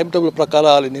ಅಲ್ಲಿ ಟೈಮ್ ಟೇಬಲ್ ಪ್ರಕಾರ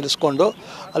ಅಲ್ಲಿ ನಿಲ್ಲಿಸ್ಕೊಂಡು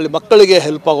ಅಲ್ಲಿ ಮಕ್ಕಳಿಗೆ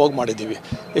ಹೆಲ್ಪ್ ಆಗೋಗಿ ಮಾಡಿದ್ದೀವಿ.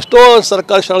 ಎಷ್ಟೋ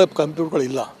ಸರ್ಕಾರಿ ಶಾಲೆ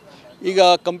ಕಂಪ್ಯೂಟರ್ಗಳಿಲ್ಲ, ಈಗ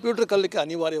ಕಂಪ್ಯೂಟರ್ ಕಲಿಕೆ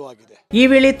ಅನಿವಾರ್ಯವಾಗಿದೆ. ಈ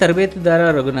ವೇಳೆ ತರಬೇತುದಾರ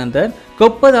ರಘುನಂದನ್,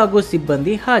 ಕೊಪ್ಪದ ಹಾಗೂ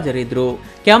ಸಿಬ್ಬಂದಿ ಹಾಜರಿದ್ದರು.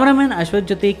 ಕ್ಯಾಮರಾಮನ್ ಅಶ್ವಥ್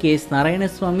ಜೊತೆ KS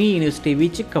ನಾರಾಯಣಸ್ವಾಮಿ, Enewstv,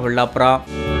 ಚಿಕ್ಕಬಳ್ಳಾಪುರ.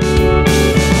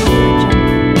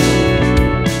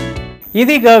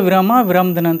 ಇದೀಗ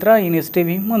ವಿರಾಮದ ನಂತರ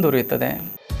Enewstv ಮುಂದುವರಿಯುತ್ತದೆ.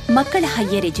 ಮಕ್ಕಳ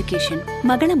ಹೈಯರ್ ಎಜುಕೇಶನ್,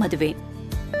 ಮಗಳ ಮದುವೆ,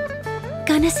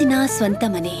 ಕನಸಿನ ಸ್ವಂತ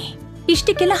ಮನೆ,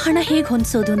 ಇಷ್ಟಕ್ಕೆಲ್ಲ ಹಣ ಹೇಗ್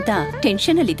ಹೊಂದಿಸೋದು ಅಂತ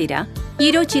ಟೆನ್ಷನ್ ಅಲ್ಲಿದ್ದೀರಾ?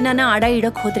 ಇರೋ ಚಿನ್ನನ ಅಡ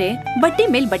ಇಡೋಕ್ ಹೋದ್ರೆ ಬಡ್ಡಿ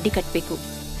ಮೇಲ್ ಬಡ್ಡಿ ಕಟ್ಬೇಕು.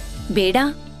 ಬೇಡ,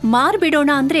 ಮಾರ್ಬಿಡೋಣ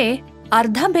ಅಂದ್ರೆ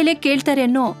ಅರ್ಧ ಬೆಲೆ ಕೇಳ್ತಾರೆ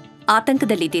ಅನ್ನೋ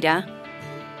ಆತಂಕದಲ್ಲಿದ್ದೀರಾ?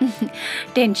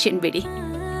 ಟೆನ್ಷನ್ ಬಿಡಿ,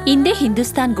 ಇಂದೇ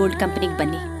ಹಿಂದೂಸ್ತಾನ್ ಗೋಲ್ಡ್ ಕಂಪನಿಗೆ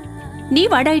ಬನ್ನಿ.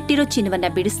 ನೀವ್ ಅಡ ಇಟ್ಟಿರೋ ಚಿನ್ನವನ್ನ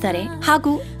ಬಿಡಿಸ್ತಾರೆ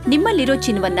ಹಾಗೂ ನಿಮ್ಮಲ್ಲಿರೋ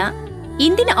ಚಿನ್ನವನ್ನ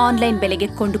ಇಂದಿನ ಆನ್ಲೈನ್ ಬೆಲೆಗೆ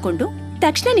ಕೊಂಡುಕೊಂಡು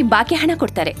ತಕ್ಷಣ ನಿಮ್ ಬಾಕಿ ಹಣ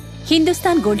ಕೊಡ್ತಾರೆ.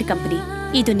 ಹಿಂದೂಸ್ತಾನ್ ಗೋಲ್ಡ್ ಕಂಪನಿ,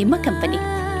 ಇದು ನಿಮ್ಮ company.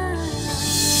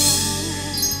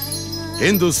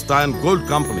 Hindustan Gold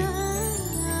Company.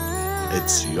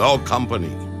 It's your company.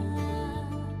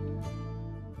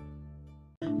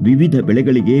 ವಿವಿಧ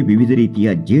ಬೆಳೆಗಳಿಗೆ ವಿವಿಧ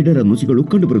ರೀತಿಯ ಜೇಡರ ನುಸಿಗಳು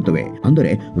ಕಂಡುಬರುತ್ತವೆ.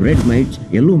 ಅಂದರೆ ರೆಡ್ ಮೈಟ್ಸ್,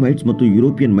 ಯೆಲ್ಲೋ ಮೈಟ್ಸ್ ಮತ್ತು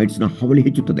ಯುರೋಪಿಯನ್ ಮೈಟ್ಸ್ ನ ಹಾವಳಿ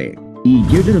ಹೆಚ್ಚುತ್ತದೆ. ಈ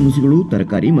ಜೇಡರ ನುಸಿಗಳು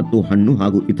ತರಕಾರಿ ಮತ್ತು ಹಣ್ಣು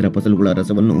ಹಾಗೂ ಇತರ ಫಸಲುಗಳ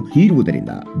ರಸವನ್ನು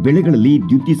ಹೀರುವುದರಿಂದ ಬೆಳೆಗಳಲ್ಲಿ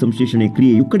ದ್ಯುತಿ ಸಂಶ್ಲೇಷಣೆ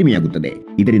ಕ್ರಿಯೆಯು ಕಡಿಮೆಯಾಗುತ್ತದೆ.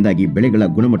 ಇದರಿಂದಾಗಿ ಬೆಳೆಗಳ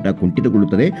ಗುಣಮಟ್ಟ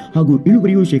ಕುಂಠಿತಗೊಳ್ಳುತ್ತದೆ ಹಾಗೂ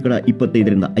ಇಳುವರಿಯು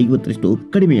 25ರಿಂದ 50%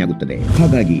 ಕಡಿಮೆಯಾಗುತ್ತದೆ.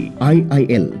 ಹಾಗಾಗಿ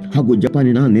IIL ಹಾಗೂ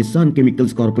ಜಪಾನಿನ ನಿಸ್ಸಾನ್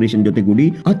ಕೆಮಿಕಲ್ಸ್ ಕಾರ್ಪೊರೇಷನ್ ಜೊತೆಗೂಡಿ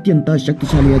ಅತ್ಯಂತ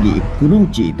ಶಕ್ತಿಶಾಲಿಯಾಗಿ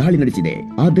ಕುನೌಚಿ ದಾಳಿ ನಡೆಸಿದೆ.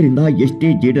 ಆದ್ದರಿಂದ ಎಷ್ಟೇ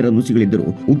ಜೇಡರ ನುಸಿಗಳಿದ್ದರೂ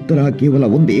ಉತ್ತರ ಕೇವಲ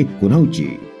ಒಂದೇ, ಕುನೌಚಿ.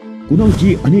 ಕುನೌಚಿ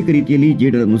ಅನೇಕ ರೀತಿಯಲ್ಲಿ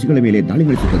ಜೇಡರ ನುಸಿಗಳ ಮೇಲೆ ದಾಳಿ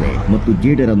ನಡೆಸುತ್ತದೆ ಮತ್ತು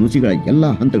ಜೇಡರ ನುಸಿಗಳ ಎಲ್ಲಾ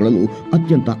ಹಂತಗಳಲ್ಲೂ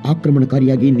ಅತ್ಯಂತ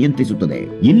ಆಕ್ರಮಣಕಾರಿಯಾಗಿ ನಿಯಂತ್ರಿಸುತ್ತದೆ.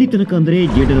 ಎಲ್ಲಿ ತನಕ ಅಂದರೆ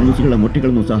ಜೇಡರ ನುಸಿಗಳ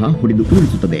ಮೊಟ್ಟೆಗಳನ್ನು ಸಹ ಹೊಡೆದು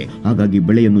ಉರುಳಿಸುತ್ತದೆ. ಹಾಗಾಗಿ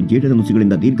ಬೆಳೆಯನ್ನು ಜೇಡರ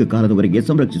ನುಸಿಗಳಿಂದ ದೀರ್ಘಕಾಲದವರೆಗೆ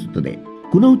ಸಂರಕ್ಷಿಸುತ್ತದೆ.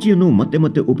 ಕುನೌಚಿಯನ್ನು ಮತ್ತೆ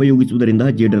ಮತ್ತೆ ಉಪಯೋಗಿಸುವುದರಿಂದ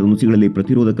ಜೇಡರ ನುಸಿಗಳಲ್ಲಿ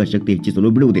ಪ್ರತಿರೋಧಕ ಶಕ್ತಿ ಹೆಚ್ಚಿಸಲು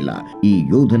ಬಿಡುವುದಿಲ್ಲ. ಈ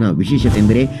ಯೋಧನ ವಿಶೇಷತೆ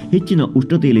ಎಂದರೆ ಹೆಚ್ಚಿನ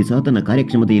ಉಷ್ಣತೆಯಲ್ಲಿ ಸಹ ತನ್ನ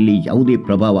ಕಾರ್ಯಕ್ಷಮತೆಯಲ್ಲಿ ಯಾವುದೇ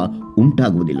ಪ್ರಭಾವ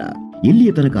ಉಂಟಾಗುವುದಿಲ್ಲ.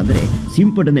 ಎಲ್ಲಿಯ ತನಕ ಅಂದರೆ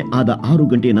ಸಿಂಪಡಣೆ ಆದ 6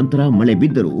 ಗಂಟೆಯ ನಂತರ ಮಳೆ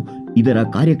ಬಿದ್ದರೂ ಇದರ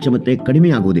ಕಾರ್ಯಕ್ಷಮತೆ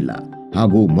ಕಡಿಮೆಯಾಗುವುದಿಲ್ಲ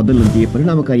ಹಾಗೂ ಮೊದಲಿನಂತೆಯೇ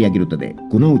ಪರಿಣಾಮಕಾರಿಯಾಗಿರುತ್ತದೆ.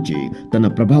 ಕುನೌಚಿ ತನ್ನ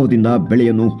ಪ್ರಭಾವದಿಂದ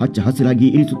ಬೆಳೆಯನ್ನು ಹಚ್ಚ ಹಸಿರಾಗಿ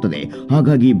ಇರಿಸುತ್ತದೆ.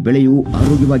 ಹಾಗಾಗಿ ಬೆಳೆಯು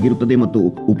ಆರೋಗ್ಯವಾಗಿರುತ್ತದೆ ಮತ್ತು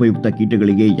ಉಪಯುಕ್ತ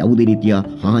ಕೀಟಗಳಿಗೆ ಯಾವುದೇ ರೀತಿಯ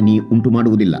ಹಾನಿ ಉಂಟು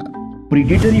ಮಾಡುವುದಿಲ್ಲ.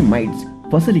 ಪ್ರಿಡೇಟರಿ ಮೈಟ್ಸ್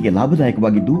ಫಸಲಿಗೆ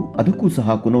ಲಾಭದಾಯಕವಾಗಿದ್ದು ಅದಕ್ಕೂ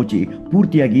ಸಹ ಕುನೌಚಿ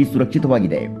ಪೂರ್ತಿಯಾಗಿ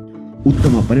ಸುರಕ್ಷಿತವಾಗಿದೆ.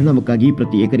 ಉತ್ತಮ ಪರಿಣಾಮಕ್ಕಾಗಿ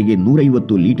ಪ್ರತಿ ಎಕರೆಗೆ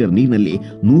 150 ಲೀಟರ್ ನೀರಿನಲ್ಲಿ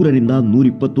 100 ರಿಂದ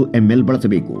 120 ml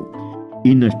ಬಳಸಬೇಕು.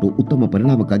 ಇನ್ನಷ್ಟು ಉತ್ತಮ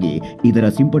ಪರಿಣಾಮಕ್ಕಾಗಿ ಇದರ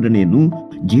ಸಿಂಪಡಣೆಯನ್ನು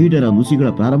ಜೇಡರ ನುಸಿಗಳ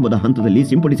ಪ್ರಾರಂಭದ ಹಂತದಲ್ಲಿ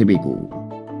ಸಿಂಪಡಿಸಬೇಕು.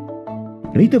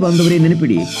 ರೈತ ಬಾಂಧವರೇ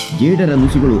ನೆನಪಿಡಿ, ಜೇಡರ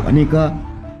ನುಸಿಗಳು ಅನೇಕ,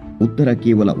 ಉತ್ತರ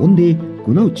ಕೇವಲ ಒಂದೇ,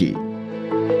 ಕುನೌಚಿ.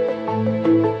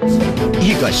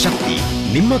 ಈಗ ಶಕ್ತಿ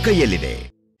ನಿಮ್ಮ ಕೈಯಲ್ಲಿದೆ.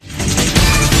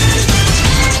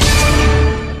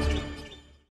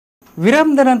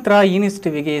 ವಿರಾಮದ ನಂತರ ಈ ನ್ಯೂಸ್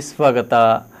ಟಿವಿಗೆ ಸ್ವಾಗತ.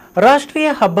 ರಾಷ್ಟ್ರೀಯ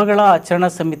ಹಬ್ಬಗಳ ಆಚರಣಾ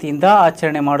ಸಮಿತಿಯಿಂದ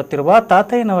ಆಚರಣೆ ಮಾಡುತ್ತಿರುವ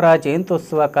ತಾತಯ್ಯನವರ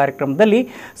ಜಯಂತ್ಯೋತ್ಸವ ಕಾರ್ಯಕ್ರಮದಲ್ಲಿ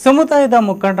ಸಮುದಾಯದ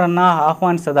ಮುಖಂಡರನ್ನ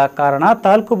ಆಹ್ವಾನಿಸದ ಕಾರಣ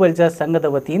ತಾಲೂಕು ಬಲ್ಜ ಸಂಘದ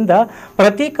ವತಿಯಿಂದ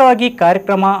ಪ್ರತ್ಯೇಕವಾಗಿ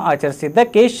ಕಾರ್ಯಕ್ರಮ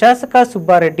ಆಚರಿಸಿದ್ದಕ್ಕೆ ಶಾಸಕ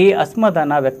ಸುಬ್ಬಾರೆಡ್ಡಿ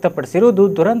ಅಸಮಾಧಾನ ವ್ಯಕ್ತಪಡಿಸಿರುವುದು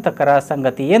ದುರಂತಕರ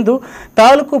ಸಂಗತಿ ಎಂದು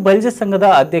ತಾಲೂಕು ಬಲ್ಜ ಸಂಘದ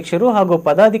ಅಧ್ಯಕ್ಷರು ಹಾಗೂ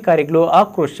ಪದಾಧಿಕಾರಿಗಳು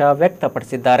ಆಕ್ರೋಶ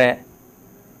ವ್ಯಕ್ತಪಡಿಸಿದ್ದಾರೆ.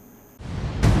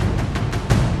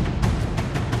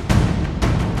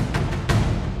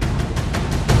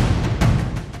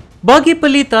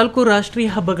 ಬಾಗೇಪಲ್ಲಿ ತಾಲೂಕು ರಾಷ್ಟ್ರೀಯ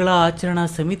ಹಬ್ಬಗಳ ಆಚರಣಾ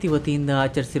ಸಮಿತಿ ವತಿಯಿಂದ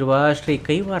ಆಚರಿಸಿರುವ ಶ್ರೀ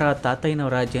ಕೈವಾರ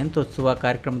ತಾತಯ್ಯನವರ ಜಯಂತ್ಯೋತ್ಸವ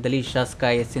ಕಾರ್ಯಕ್ರಮದಲ್ಲಿ ಶಾಸಕ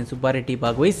ಎನ್ ಸುಬ್ಬಾರೆಡ್ಡಿ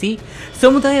ಭಾಗವಹಿಸಿ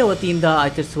ಸಮುದಾಯ ವತಿಯಿಂದ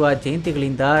ಆಚರಿಸುವ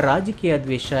ಜಯಂತಿಗಳಿಂದ ರಾಜಕೀಯ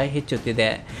ದ್ವೇಷ ಹೆಚ್ಚುತ್ತಿದೆ.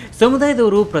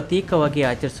 ಸಮುದಾಯದವರು ಪ್ರತ್ಯೇಕವಾಗಿ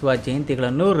ಆಚರಿಸುವ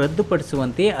ಜಯಂತಿಗಳನ್ನು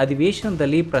ರದ್ದುಪಡಿಸುವಂತೆ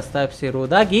ಅಧಿವೇಶನದಲ್ಲಿ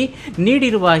ಪ್ರಸ್ತಾಪಿಸಿರುವುದಾಗಿ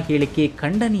ನೀಡಿರುವ ಹೇಳಿಕೆ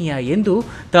ಖಂಡನೀಯ ಎಂದು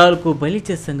ತಾಲೂಕು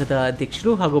ಬಲಿಜ ಸಂಘದ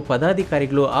ಅಧ್ಯಕ್ಷರು ಹಾಗೂ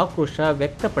ಪದಾಧಿಕಾರಿಗಳು ಆಕ್ರೋಶ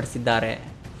ವ್ಯಕ್ತಪಡಿಸಿದ್ದಾರೆ.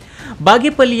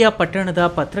 ಬಾಗೇಪಲ್ಲಿಯ ಪಟ್ಟಣದ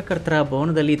ಪತ್ರಕರ್ತರ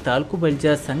ಭವನದಲ್ಲಿ ತಾಲೂಕು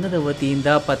ಬಲ್ಜ ಸಂಘದ ವತಿಯಿಂದ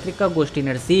ಪತ್ರಿಕಾಗೋಷ್ಠಿ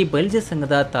ನಡೆಸಿ ಬಲ್ಜ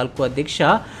ಸಂಘದ ತಾಲೂಕು ಅಧ್ಯಕ್ಷ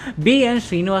ಬಿಎನ್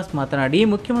ಶ್ರೀನಿವಾಸ್ ಮಾತನಾಡಿ,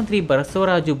 ಮುಖ್ಯಮಂತ್ರಿ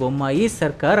ಬಸವರಾಜ ಬೊಮ್ಮಾಯಿ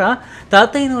ಸರ್ಕಾರ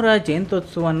ತಾತಯ್ಯನವರ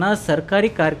ಜಯಂತ್ಯೋತ್ಸವವನ್ನು ಸರ್ಕಾರಿ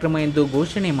ಕಾರ್ಯಕ್ರಮ ಎಂದು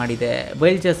ಘೋಷಣೆ ಮಾಡಿದೆ.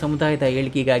 ಬಲ್ಜ ಸಮುದಾಯದ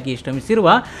ಏಳಿಗೆಗಾಗಿ ಶ್ರಮಿಸಿರುವ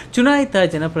ಚುನಾಯಿತ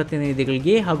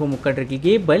ಜನಪ್ರತಿನಿಧಿಗಳಿಗೆ ಹಾಗೂ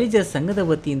ಮುಖಂಡರಿಗೆ ಬಲಿಜ ಸಂಘದ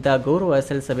ವತಿಯಿಂದ ಗೌರವ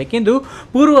ಸಲ್ಲಿಸಬೇಕೆಂದು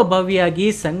ಪೂರ್ವಭಾವಿಯಾಗಿ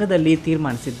ಸಂಘದಲ್ಲಿ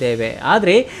ತೀರ್ಮಾನಿಸಿದ್ದೇವೆ.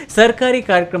 ಆದರೆ ಸರ್ಕಾರಿ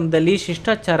ಕಾರ್ಯಕ್ರಮದಲ್ಲಿ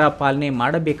ಶಿಷ್ಟಾಚಾರ ಪಾಲನೆ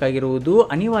ಮಾಡಬೇಕಾಗಿರುವುದು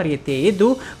ಅನಿವಾರ್ಯತೆ ಇದ್ದು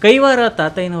ಕೈವಾರ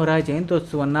ತಾತಯ್ಯನವರ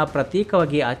ಜಯಂತ್ಯೋತ್ಸವವನ್ನು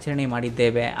ಪ್ರತ್ಯೇಕವಾಗಿ ಆಚರಣೆ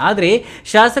ಮಾಡಿದ್ದೇವೆ. ಆದರೆ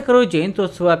ಶಾಸಕರು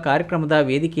ಜಯಂತ್ಯೋತ್ಸವ ಕಾರ್ಯಕ್ರಮದ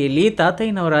ವೇದಿಕೆಯಲ್ಲಿ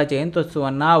ತಾತಯ್ಯನವರ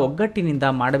ಜಯಂತ್ಯೋತ್ಸವವನ್ನು ಒಗ್ಗಟ್ಟಿನಿಂದ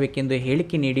ಮಾಡಬೇಕೆಂದು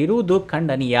ಹೇಳಿಕೆ ನೀಡಿರುವುದು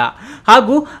ಖಂಡನೀಯ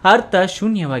ಹಾಗೂ ಅರ್ಥ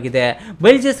ಶೂನ್ಯವಾಗಿದೆ.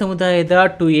 ಬಲ್ಜ ಸಮುದಾಯದ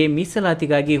 2A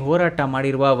ಮೀಸಲಾತಿಗಾಗಿ ಹೋರಾಟ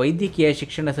ಮಾಡಿರುವ ವೈದ್ಯಕೀಯ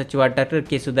ಶಿಕ್ಷಣ ಸಚಿವ ಡಾಕ್ಟರ್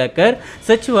ಕೆ ಸುಧಾಕರ್,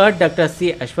 ಸಚಿವ ಡಾಕ್ಟರ್ ಸಿ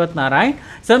ಅಶ್ವಥ್ ನಾರಾಯಣ್,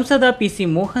 ಸಂಸದ PC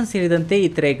ಮೋಹನ್ ಸೇರಿದಂತೆ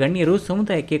ಇತರೆ ಗಣ್ಯರು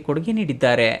ಸಮುದಾಯಕ್ಕೆ ಕೊಡುಗೆ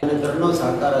ನೀಡಿದ್ದಾರೆ.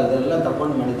 ಸಹಕಾರ ಇದೆಲ್ಲ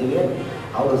ತಗೊಂಡು ಮಾಡಿದ್ದೀವಿ.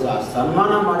 ಅವರು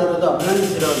ಸನ್ಮಾನ ಮಾಡಿರೋದು,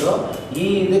 ಅಭಿನಂದಿಸಿರೋದು ಈ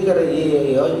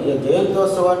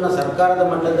ಜಯಂತ್ಯೋತ್ಸವವನ್ನು ಸರ್ಕಾರದ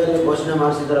ಮಟ್ಟದಲ್ಲಿ ಘೋಷಣೆ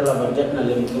ಮಾಡಿಸಿದ್ರಲ್ಲ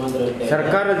ಬಜೆಟ್ನಲ್ಲಿ ಮುಖ್ಯಮಂತ್ರಿ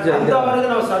ಸರ್ಕಾರದವರಿಗೆ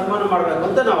ನಾವು ಸನ್ಮಾನ ಮಾಡಬೇಕು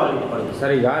ಅಂತ ನಾವು ಅಲ್ಲಿ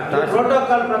ಇಟ್ಕೊಂಡಿದ್ದೀವಿ.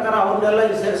 ಪ್ರೋಟೋಕಾಲ್ ಪ್ರಕಾರ ಅವ್ರನ್ನೆಲ್ಲ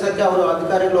ಸೇರ್ಸಕ್ಕೆ ಅವರು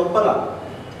ಅಧಿಕಾರಿಗಳು ಒಪ್ಪಲ್ಲ.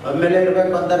 ಮೇಲೆ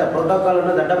ಇರಬೇಕು ಅಂತಾರೆ. ಪ್ರೋಟೋಕಾಲ್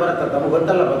ಅನ್ನೋದು ಅಡ್ಡ ಬರುತ್ತೆ, ನಮ್ಗೆ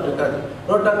ಗೊತ್ತಲ್ಲ ಪತ್ರಿಕಾ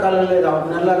ಪ್ರೋಟೋಕಾಲಲ್ಲಿ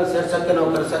ಅವ್ರನ್ನೆಲ್ಲರೂ ಸೇರ್ಸಕ್ಕೆ ನಾವು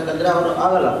ಕರ್ಸಕ್ಕಂದ್ರೆ ಅವರು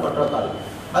ಆಗಲ್ಲ ಪ್ರೋಟೋಕಾಲ್.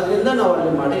 ಅದರಿಂದ ನಾವು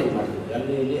ಅಲ್ಲಿ ಮಾಡಿದ್ವಿ.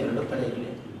 ಅಲ್ಲಿ ಇಲ್ಲಿ 2 ಕಡೆ ಇಲ್ಲಿ.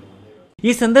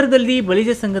 ಈ ಸಂದರ್ಭದಲ್ಲಿ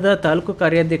ಬಲಿಜ ಸಂಘದ ತಾಲೂಕು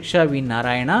ಕಾರ್ಯಾಧ್ಯಕ್ಷ ವಿ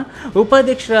ನಾರಾಯಣ,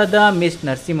 ಉಪಾಧ್ಯಕ್ಷರಾದ ಮಿಸ್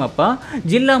ನರಸಿಂಹಪ್ಪ,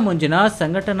 ಜಿಲ್ಲಾ ಮಂಜುನಾಥ್,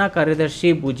 ಸಂಘಟನಾ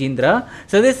ಕಾರ್ಯದರ್ಶಿ ಭುಜೀಂದ್ರ,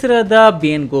 ಸದಸ್ಯರಾದ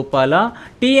BN ಗೋಪಾಲ,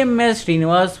 TMS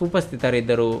ಶ್ರೀನಿವಾಸ್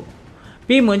ಉಪಸ್ಥಿತರಿದ್ದರು.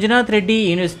 P Manjunath Reddy,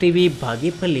 Enews TV,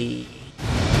 Bagepalli.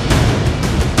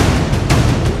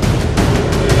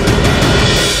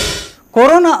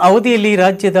 Corona ಅವಧಿಯಲ್ಲಿ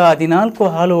ರಾಜ್ಯದ 14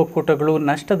 ಹಾಲು ಒಕ್ಕೂಟಗಳು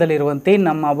ನಷ್ಟದಲ್ಲಿರುವಂತೆ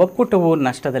ನಮ್ಮ ಒಕ್ಕೂಟವು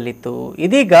ನಷ್ಟದಲ್ಲಿತ್ತು.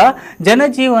 ಇದೀಗ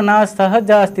ಜನಜೀವನ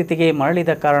ಸಹಜ ಸ್ಥಿತಿಗೆ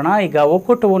ಮರಳಿದ ಕಾರಣ ಈಗ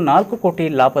ಒಕ್ಕೂಟವು 4 ಕೋಟಿ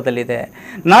ಲಾಭದಲ್ಲಿದೆ.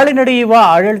 ನಾಳೆ ನಡೆಯುವ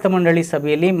ಆಡಳಿತ ಮಂಡಳಿ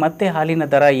ಸಭೆಯಲ್ಲಿ ಮತ್ತೆ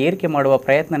ಹಾಲಿನ ದರ ಏರಿಕೆ ಮಾಡುವ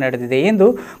ಪ್ರಯತ್ನ ನಡೆದಿದೆ ಎಂದು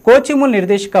ಕೋಚಿಮೂಲ್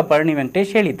ನಿರ್ದೇಶಕ ಭರಣಿ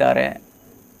ವೆಂಕಟೇಶ್ ಹೇಳಿದ್ದಾರೆ.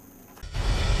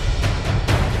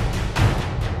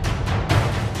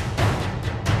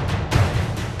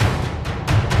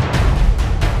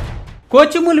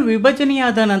 ಕೋಚಿಮೂಲ್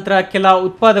ವಿಭಜನೆಯಾದ ನಂತರ ಕೆಲ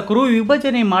ಉತ್ಪಾದಕರು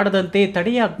ವಿಭಜನೆ ಮಾಡದಂತೆ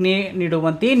ತಡೆಯಾಜ್ಞೆ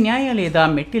ನೀಡುವಂತೆ ನ್ಯಾಯಾಲಯದ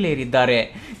ಮೆಟ್ಟಿಲೇರಿದ್ದಾರೆ.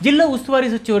 ಜಿಲ್ಲಾ ಉಸ್ತುವಾರಿ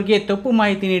ಸಚಿವರಿಗೆ ತಪ್ಪು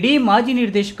ಮಾಹಿತಿ ನೀಡಿ ಮಾಜಿ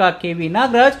ನಿರ್ದೇಶಕ KV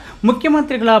ನಾಗರಾಜ್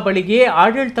ಮುಖ್ಯಮಂತ್ರಿಗಳ ಬಳಿಗೆ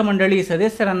ಆಡಳಿತ ಮಂಡಳಿ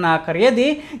ಸದಸ್ಯರನ್ನ ಕರೆಯದೆ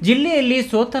ಜಿಲ್ಲೆಯಲ್ಲಿ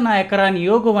ಸೋತ ನಾಯಕರ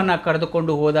ನಿಯೋಗವನ್ನು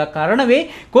ಕರೆದುಕೊಂಡು ಹೋದ ಕಾರಣವೇ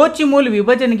ಕೋಚಿಮೂಲ್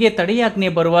ವಿಭಜನೆಗೆ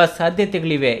ತಡೆಯಾಜ್ಞೆ ಬರುವ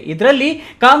ಸಾಧ್ಯತೆಗಳಿವೆ. ಇದರಲ್ಲಿ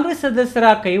ಕಾಂಗ್ರೆಸ್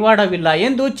ಸದಸ್ಯರ ಕೈವಾಡವಿಲ್ಲ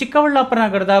ಎಂದು ಚಿಕ್ಕಬಳ್ಳಾಪುರ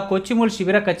ನಗರದ ಕೋಚಿಮೂಲ್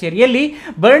ಶಿಬಿರ ಕಚೇರಿಯಲ್ಲಿ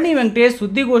ಭರಣಿ ವೆಂಕಟೇಶ್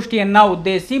ಸುದ್ದಿಗೋಷ್ಠಿಯನ್ನ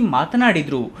ಉದ್ದೇಶಿಸಿ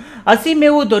ಮಾತನಾಡಿದರು. ಹಸಿ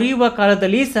ಮೇವು ದೊರೆಯುವ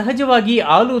ಕಾಲದಲ್ಲಿ ಸಹಜವಾಗಿ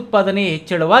ಹಾಲು ಉತ್ಪಾದನೆ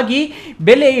ಹೆಚ್ಚಳವಾಗಿ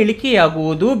ಬೆಲೆ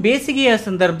ಇಳಿಕೆಯಾಗುವುದು, ಬೇಸಿಗೆಯ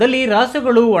ಸಂದರ್ಭದಲ್ಲಿ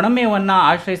ರಾಸುಗಳು ಒಣಮೇವನ್ನು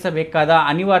ಆಶ್ರಯಿಸಬೇಕಾದ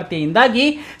ಅನಿವಾರ್ಯತೆಯಿಂದಾಗಿ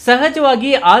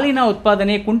ಸಹಜವಾಗಿ ಹಾಲಿನ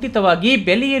ಉತ್ಪಾದನೆ ಕುಂಠಿತವಾಗಿ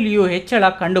ಬೆಲೆಯಲ್ಲಿಯೂ ಹೆಚ್ಚಳ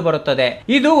ಕಂಡುಬರುತ್ತದೆ.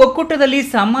 ಇದು ಒಕ್ಕೂಟದಲ್ಲಿ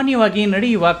ಸಾಮಾನ್ಯವಾಗಿ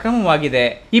ನಡೆಯುವ ಕ್ರಮವಾಗಿದೆ.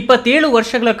 27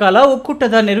 ವರ್ಷಗಳ ಕಾಲ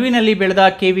ಒಕ್ಕೂಟದ ನೆರವಿನಲ್ಲಿ ಬೆಳೆದ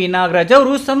ಕೆವಿ ನಾಗರಾಜ್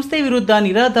ಅವರು ಸಂಸ್ಥೆ ವಿರುದ್ಧ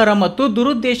ನಿರಾಧಾರ ಮತ್ತು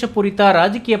ದುರುದ್ದೇಶಪೂರಿತ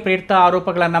ರಾಜಕೀಯ ಪ್ರೇರಿತ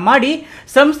ಆರೋಪಗಳನ್ನು ಮಾಡಿ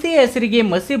ಸಂಸ್ಥೆಯ ಹೆಸರಿಗೆ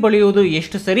ಮಸಿ ಬಳಿಯುವುದು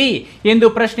ಎಷ್ಟು ಸರಿ ಎಂದು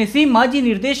ಪ್ರಶ್ನಿಸಿ ಮಾಜಿ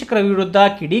ನಿರ್ದೇಶಕರ ವಿರುದ್ಧ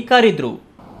ಕಿಡಿಕಾರಿದ್ರು.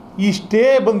 ಈ ಸ್ಟೇ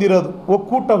ಬಂದಿರೋದು,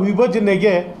 ಒಕ್ಕೂಟ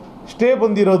ವಿಭಜನೆಗೆ ಸ್ಟೇ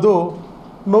ಬಂದಿರೋದು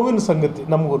ನೋವಿನ ಸಂಗತಿ.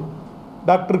 ನಮಗೂ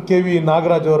ಡಾಕ್ಟರ್ ಕೆವಿ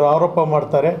ನಾಗರಾಜ್ ಅವರು ಆರೋಪ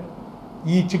ಮಾಡ್ತಾರೆ,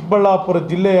 ಈ ಚಿಕ್ಕಬಳ್ಳಾಪುರ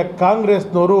ಜಿಲ್ಲೆಯ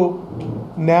ಕಾಂಗ್ರೆಸ್ನವರು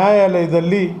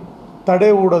ನ್ಯಾಯಾಲಯದಲ್ಲಿ ತಡೆ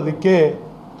ಹೂಡೋದಕ್ಕೆ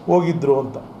ಹೋಗಿದ್ರು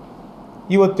ಅಂತ.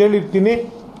 ಇವತ್ತು ಹೇಳಿರ್ತೀನಿ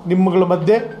ನಿಮ್ಮಗಳ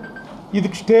ಮಧ್ಯೆ,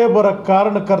 ಇದಕ್ಕೆ ಸ್ಟೇ ಬರೋ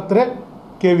ಕಾರಣಕರ್ತರೆ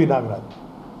ಕೆವಿ ನಾಗರಾಜ್.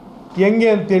 ಹೆಂಗೆ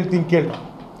ಅಂತ ಹೇಳ್ತೀನಿ ಕೇಳಿ.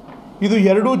 ಇದು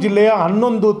ಎರಡೂ ಜಿಲ್ಲೆಯ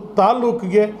 11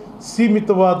 ತಾಲೂಕಿಗೆ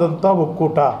ಸೀಮಿತವಾದಂಥ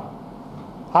ಒಕ್ಕೂಟ.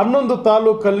 11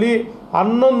 ತಾಲೂಕಲ್ಲಿ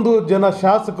 11 ಜನ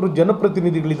ಶಾಸಕರು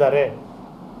ಜನಪ್ರತಿನಿಧಿಗಳಿದ್ದಾರೆ,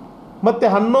 ಮತ್ತು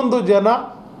 11 ಜನ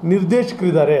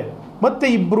ನಿರ್ದೇಶಕರಿದ್ದಾರೆ, ಮತ್ತು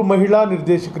 2 ಮಹಿಳಾ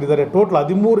ನಿರ್ದೇಶಕರಿದ್ದಾರೆ. ಟೋಟಲ್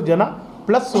 13 ಜನ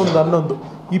ಪ್ಲಸ್ 11,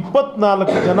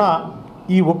 24 ಜನ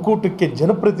ಈ ಒಕ್ಕೂಟಕ್ಕೆ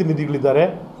ಜನಪ್ರತಿನಿಧಿಗಳಿದ್ದಾರೆ.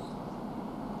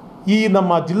 ಈ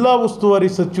ನಮ್ಮ ಜಿಲ್ಲಾ ಉಸ್ತುವಾರಿ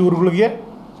ಸಚಿವರುಗಳಿಗೆ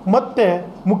ಮತ್ತು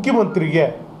ಮುಖ್ಯಮಂತ್ರಿಗೆ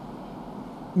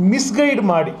ಮಿಸ್ಗೈಡ್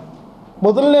ಮಾಡಿ,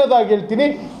 ಮೊದಲನೇದಾಗಿ ಹೇಳ್ತೀನಿ,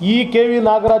 ಈ ಕೆವಿ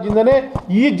ನಾಗರಾಜಿಂದನೇ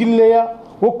ಈ ಜಿಲ್ಲೆಯ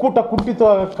ಒಕ್ಕೂಟ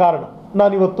ಕುಂಠಿತವಾಗಕ್ಕೆ ಕಾರಣ.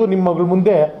 ನಾನಿವತ್ತು ನಿಮ್ಮ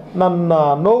ಮುಂದೆ ನನ್ನ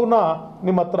ನೋವನ್ನ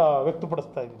ನಿಮ್ಮ ಹತ್ರ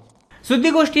ವ್ಯಕ್ತಪಡಿಸ್ತಾ ಇದ್ದೀನಿ.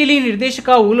 ಸುದ್ದಿಗೋಷ್ಠಿಯಲ್ಲಿ ನಿರ್ದೇಶಕ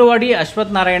ಊಲವಾಡಿ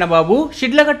ಅಶ್ವಥ್ ನಾರಾಯಣ ಬಾಬು,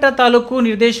 ಶಿಡ್ಲಘಟ್ಟ ತಾಲೂಕು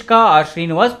ನಿರ್ದೇಶಕ ಆರ್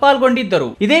ಶ್ರೀನಿವಾಸ್ ಪಾಲ್ಗೊಂಡಿದ್ದರು.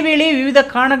 ಇದೇ ವೇಳೆ ವಿವಿಧ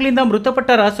ಕಾರಣಗಳಿಂದ ಮೃತಪಟ್ಟ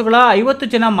ರಾಸುಗಳ 50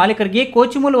 ಜನ ಮಾಲೀಕರಿಗೆ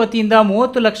ಕೋಚಿಮೂಲ್ ವತಿಯಿಂದ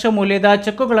 30 ಲಕ್ಷ ಮೌಲ್ಯದ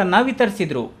ಚೆಕ್ಕುಗಳನ್ನು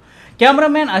ವಿತರಿಸಿದರು.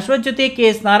 ಕ್ಯಾಮರಾಮನ್ ಅಶ್ವಥ್ ಜೊತೆ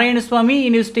KS Narayanaswamy,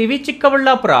 news TV,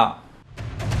 Chikkaballapur.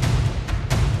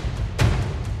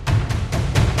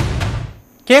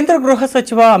 ಕೇಂದ್ರ ಗೃಹ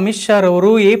ಸಚಿವ ಅಮಿತ್ ಶಾ ಅವರು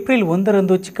ಏಪ್ರಿಲ್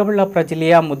 1ರಂದು ಚಿಕ್ಕಬಳ್ಳಾಪುರ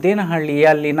ಜಿಲ್ಲೆಯ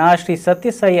ಮುದ್ದೇನಹಳ್ಳಿಯಲ್ಲಿನ ಶ್ರೀ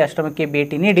ಸತ್ಯಸಾಯಿ ಆಶ್ರಮಕ್ಕೆ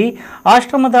ಭೇಟಿ ನೀಡಿ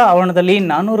ಆಶ್ರಮದ ಆವರಣದಲ್ಲಿ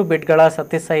 400 ಬೆಡ್ಗಳ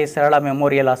ಸತ್ಯಸಾಯಿ ಸರಳ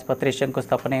ಮೆಮೋರಿಯಲ್ ಆಸ್ಪತ್ರೆ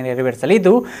ಶಂಕುಸ್ಥಾಪನೆ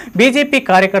ನೆರವೇರಿಸಲಿದ್ದು, ಬಿಜೆಪಿ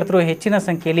ಕಾರ್ಯಕರ್ತರು ಹೆಚ್ಚಿನ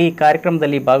ಸಂಖ್ಯೆಯಲ್ಲಿ ಈ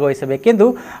ಕಾರ್ಯಕ್ರಮದಲ್ಲಿ ಭಾಗವಹಿಸಬೇಕೆಂದು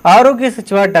ಆರೋಗ್ಯ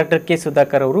ಸಚಿವ ಡಾಕ್ಟರ್ ಕೆ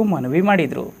ಸುಧಾಕರ್ ಅವರು ಮನವಿ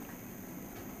ಮಾಡಿದರು.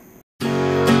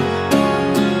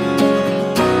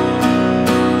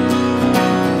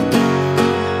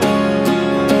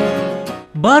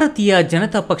 ಭಾರತೀಯ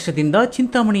ಜನತಾ ಪಕ್ಷದಿಂದ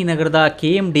ಚಿಂತಾಮಣಿ ನಗರದ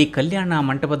ಕೆಎಂಡಿ ಕಲ್ಯಾಣ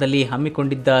ಮಂಟಪದಲ್ಲಿ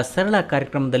ಹಮ್ಮಿಕೊಂಡಿದ್ದ ಸರಳ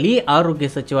ಕಾರ್ಯಕ್ರಮದಲ್ಲಿ ಆರೋಗ್ಯ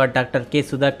ಸಚಿವ ಡಾಕ್ಟರ್ ಕೆ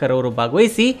ಸುಧಾಕರ್ ಅವರು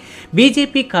ಭಾಗವಹಿಸಿ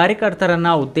ಬಿಜೆಪಿ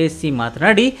ಕಾರ್ಯಕರ್ತರನ್ನು ಉದ್ದೇಶಿಸಿ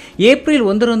ಮಾತನಾಡಿ, ಏಪ್ರಿಲ್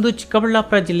 1ರಂದು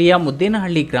ಚಿಕ್ಕಬಳ್ಳಾಪುರ ಜಿಲ್ಲೆಯ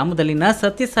ಮುದ್ದೇನಹಳ್ಳಿ ಗ್ರಾಮದಲ್ಲಿನ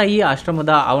ಸತ್ಯಸಾಯಿ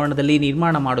ಆಶ್ರಮದ ಆವರಣದಲ್ಲಿ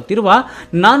ನಿರ್ಮಾಣ ಮಾಡುತ್ತಿರುವ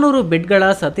 400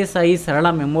 ಬೆಡ್ಗಳ ಸತ್ಯಸಾಯಿ ಸರಳ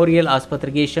ಮೆಮೋರಿಯಲ್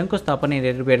ಆಸ್ಪತ್ರೆಗೆ ಶಂಕುಸ್ಥಾಪನೆ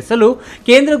ನೆರವೇರಿಸಲು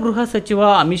ಕೇಂದ್ರ ಗೃಹ ಸಚಿವ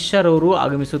ಅಮಿತ್ ಶಾ ಅವರು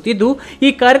ಆಗಮಿಸುತ್ತಿದ್ದು,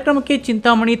 ಈ ಕಾರ್ಯಕ್ರಮಕ್ಕೆ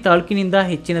ಚಿಂತಾಮಣಿ ತಾಲೂಕಿನಿಂದ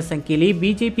ಹೆಚ್ಚಿನ ಸಂಖ್ಯೆಯಲ್ಲಿ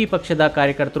ಬಿಜೆಪಿ ಪಕ್ಷದ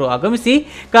ಕಾರ್ಯಕರ್ತರು ಆಗಮಿಸಿ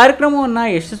ಕಾರ್ಯಕ್ರಮವನ್ನು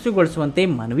ಯಶಸ್ವಿಗೊಳಿಸುವಂತೆ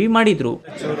ಮನವಿ ಮಾಡಿದರು.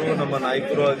 ನಮ್ಮ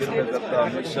ನಾಯಕರು ಆಗಿರತಕ್ಕಂಥ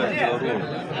ಅಮಿತ್ ಶಾ ಅವರು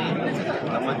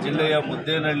ನಮ್ಮ ಜಿಲ್ಲೆಯ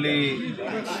ಮುದ್ದೇನಹಳ್ಳಿ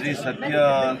ಶ್ರೀ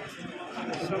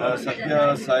ಸತ್ಯ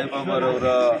ಸಾಯಿಬಾಬಾರವರ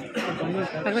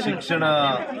ಶಿಕ್ಷಣ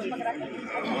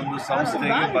ಒಂದು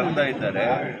ಸಂಸ್ಥೆಗೆ ಬರ್ತಾ ಇದ್ದಾರೆ.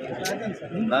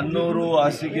 400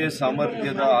 ಹಾಸಿಗೆ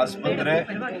ಸಾಮರ್ಥ್ಯದ ಆಸ್ಪತ್ರೆ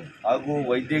ಹಾಗೂ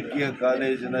ವೈದ್ಯಕೀಯ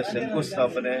ಕಾಲೇಜಿನ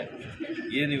ಶಂಕುಸ್ಥಾಪನೆ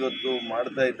ಏನಿವತ್ತು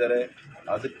ಮಾಡ್ತಾ ಇದ್ದಾರೆ,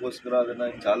 ಅದಕ್ಕೋಸ್ಕರ ಅದನ್ನು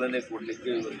ಚಾಲನೆ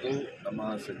ಕೊಡಲಿಕ್ಕೆ ಇವತ್ತು ನಮ್ಮ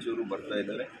ಸಚಿವರು ಬರ್ತಾ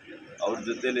ಇದ್ದಾರೆ. ಅವ್ರ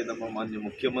ಜೊತೆಯಲ್ಲಿ ನಮ್ಮ ಮಾನ್ಯ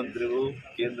ಮುಖ್ಯಮಂತ್ರಿಗಳು,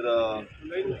 ಕೇಂದ್ರ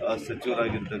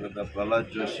ಸಚಿವರಾಗಿರ್ತಕ್ಕಂಥ ಪ್ರಹ್ಲಾದ್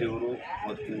ಜೋಶಿ ಅವರು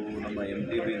ಮತ್ತು ನಮ್ಮ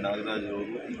MTV ನಾಗರಾಜ್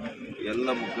ಅವರು, ಎಲ್ಲ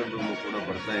ಮುಖಂಡರು ಕೂಡ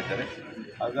ಬರ್ತಾ ಇದ್ದಾರೆ.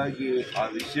 ಹಾಗಾಗಿ ಆ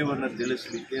ವಿಷಯವನ್ನು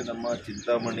ತಿಳಿಸಲಿಕ್ಕೆ ನಮ್ಮ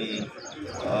ಚಿಂತಾಮಣಿ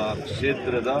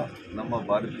ಕ್ಷೇತ್ರದ ನಮ್ಮ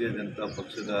ಭಾರತೀಯ ಜನತಾ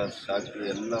ಪಕ್ಷದ ಶಾಖೆ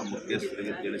ಎಲ್ಲ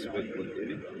ಮುಖ್ಯಸ್ಥರಿಗೆ ತಿಳಿಸಬೇಕು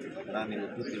ಅಂತೇಳಿ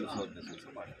ನಾನಿವತ್ತು ತಿಳಿಸುವಂಥ ಕೆಲಸ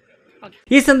ಮಾಡಿದೆ.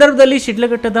 ಈ ಸಂದರ್ಭದಲ್ಲಿ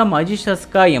ಶಿಡ್ಲಘಟ್ಟದ ಮಾಜಿ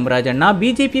ಶಾಸಕ ಎಂ ರಾಜಣ್ಣ,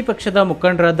 ಬಿಜೆಪಿ ಪಕ್ಷದ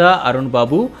ಮುಖಂಡರಾದ ಅರುಣ್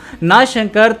ಬಾಬು,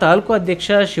 ನಾಶಂಕರ್, ತಾಲೂಕು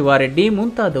ಅಧ್ಯಕ್ಷ ಶಿವಾರೆಡ್ಡಿ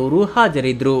ಮುಂತಾದವರು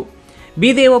ಹಾಜರಿದ್ದರು.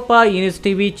 B Devappa, news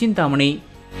TV, Chintamani.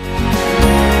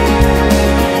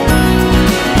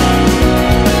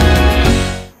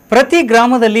 ಪ್ರತಿ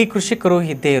ಗ್ರಾಮದಲ್ಲಿ ಕೃಷಿಕರು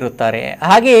ಇದ್ದೇ ಇರುತ್ತಾರೆ.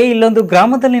 ಹಾಗೆಯೇ ಇಲ್ಲೊಂದು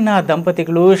ಗ್ರಾಮದಲ್ಲಿನ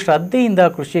ದಂಪತಿಗಳು ಶ್ರದ್ಧೆಯಿಂದ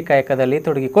ಕೃಷಿ ಕಾಯಕದಲ್ಲಿ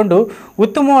ತೊಡಗಿಕೊಂಡು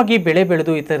ಉತ್ತಮವಾಗಿ ಬೆಳೆ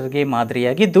ಬೆಳೆದು ಇತರರಿಗೆ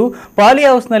ಮಾದರಿಯಾಗಿದ್ದು, ಪಾಲಿ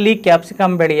ಹೌಸ್ನಲ್ಲಿ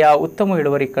ಕ್ಯಾಪ್ಸಿಕಂ ಬೆಳೆಯ ಉತ್ತಮ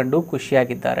ಇಳುವರಿ ಕಂಡು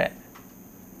ಖುಷಿಯಾಗಿದ್ದಾರೆ.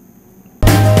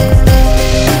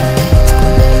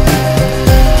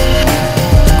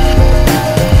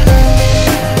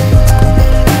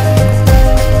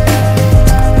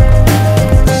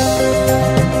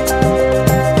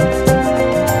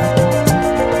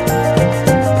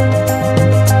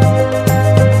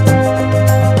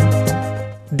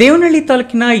 ದೇವನಹಳ್ಳಿ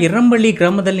ತಾಲೂಕಿನ ಇರಂಬಳ್ಳಿ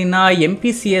ಗ್ರಾಮದಲ್ಲಿನ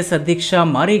ಎಂಪಿಸಿಎಸ್ ಅಧ್ಯಕ್ಷ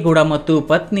ಮಾರೇಗೌಡ ಮತ್ತು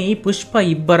ಪತ್ನಿ ಪುಷ್ಪ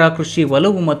ಇಬ್ಬರ ಕೃಷಿ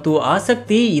ಒಲವು ಮತ್ತು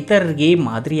ಆಸಕ್ತಿ ಇತರರಿಗೆ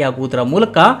ಮಾದರಿಯಾಗುವುದರ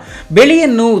ಮೂಲಕ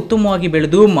ಬೆಳೆಯನ್ನು ಉತ್ತಮವಾಗಿ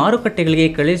ಬೆಳೆದು ಮಾರುಕಟ್ಟೆಗಳಿಗೆ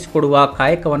ಕಳುಹಿಸಿಕೊಡುವ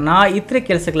ಕಾಯಕವನ್ನು ಇತರೆ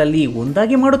ಕೆಲಸಗಳಲ್ಲಿ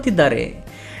ಒಂದಾಗಿ ಮಾಡುತ್ತಿದ್ದಾರೆ.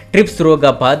 ಟ್ರಿಪ್ಸ್ ರೋಗ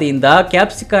ಬಾಧೆಯಿಂದ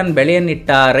ಕ್ಯಾಪ್ಸಿಕನ್ ಬೆಳೆಯನ್ನಿಟ್ಟ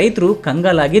ರೈತರು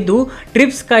ಕಂಗಾಲಾಗಿದ್ದು,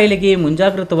 ಟ್ರಿಪ್ಸ್ ಕಾಯಿಲೆಗೆ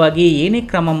ಮುಂಜಾಗೃತವಾಗಿ ಏನೇ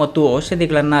ಕ್ರಮ ಮತ್ತು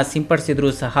ಔಷಧಿಗಳನ್ನು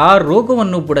ಸಿಂಪಡಿಸಿದರೂ ಸಹ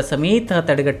ರೋಗವನ್ನು ಬುಡ ಸಮೇತ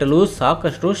ತಡೆಗಟ್ಟಲು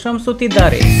ಸಾಕಷ್ಟು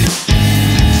ಶ್ರಮಿಸುತ್ತಿದ್ದಾರೆ.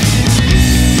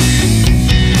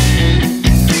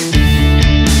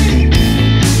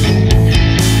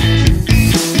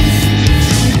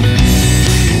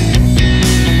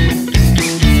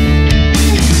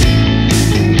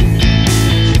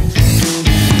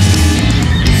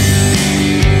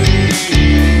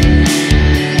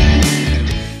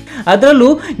 ಅದರಲ್ಲೂ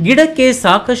ಗಿಡಕ್ಕೆ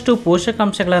ಸಾಕಷ್ಟು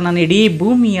ಪೋಷಕಾಂಶಗಳನ್ನು ನೀಡಿ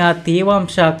ಭೂಮಿಯ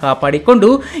ತೇವಾಂಶ ಕಾಪಾಡಿಕೊಂಡು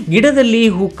ಗಿಡದಲ್ಲಿ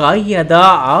ಹೂಕಾಯಿಯಾದ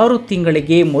 6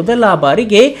 ತಿಂಗಳಿಗೆ ಮೊದಲ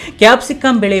ಬಾರಿಗೆ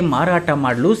ಕ್ಯಾಪ್ಸಿಕಮ್ ಬೆಳೆ ಮಾರಾಟ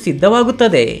ಮಾಡಲು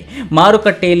ಸಿದ್ಧವಾಗುತ್ತದೆ.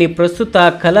 ಮಾರುಕಟ್ಟೆಯಲ್ಲಿ ಪ್ರಸ್ತುತ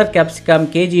ಕಲರ್ ಕ್ಯಾಪ್ಸಿಕಮ್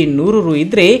ಕೆಜಿ 100 ರು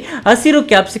ಇದ್ದರೆ ಹಸಿರು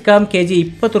ಕ್ಯಾಪ್ಸಿಕಮ್ ಕೆಜಿ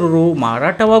 20 ರು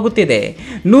ಮಾರಾಟವಾಗುತ್ತಿದೆ.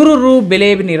 100 ರು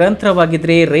ಬೆಲೆ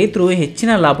ನಿರಂತರವಾಗಿದ್ದರೆ ರೈತರು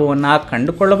ಹೆಚ್ಚಿನ ಲಾಭವನ್ನು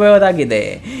ಕಂಡುಕೊಳ್ಳಬಹುದಾಗಿದೆ.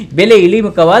 ಬೆಲೆ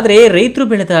ಇಳಿಮುಖವಾದರೆ ರೈತರು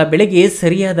ಬೆಳೆದ ಬೆಳೆಗೆ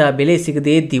ಸರಿಯಾದ ಬೆಲೆ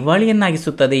ಸಿಗದೆ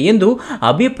ದಿವಾಳಿಯನ್ನಾಗಿಸುತ್ತದೆ ಎಂದು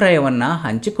ಅಭಿಪ್ರಾಯವನ್ನ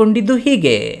ಹಂಚಿಕೊಂಡಿದ್ದು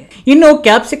ಹೀಗೆ. ಇನ್ನು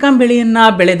ಕ್ಯಾಪ್ಸಿಕಮ್ ಬೆಳೆಯನ್ನ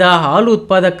ಬೆಳೆದ ಹಾಲು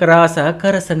ಉತ್ಪಾದಕರ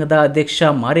ಸಹಕಾರ ಸಂಘದ ಅಧ್ಯಕ್ಷ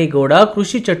ಮಾರೇಗೌಡ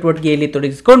ಕೃಷಿ ಚಟುವಟಿಕೆಯಲ್ಲಿ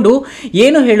ತೊಡಗಿಸಿಕೊಂಡು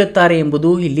ಏನು ಹೇಳುತ್ತಾರೆ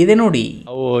ಎಂಬುದು ಇಲ್ಲಿದೆ ನೋಡಿ.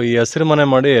 ನಾವು ಈ ಹಸಿರು ಮನೆ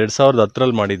ಮಾಡಿ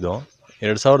 2010ರಲ್ಲಿ ಮಾಡಿದ್ದು.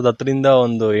 2010ರಿಂದ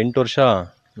ಒಂದು 8 ವರ್ಷ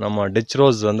ನಮ್ಮ ಡಿಚ್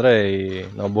ರೋಸ್ ಅಂದ್ರೆ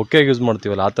ನಾವು ಬೊಕ್ಕೆಗೆ ಯೂಸ್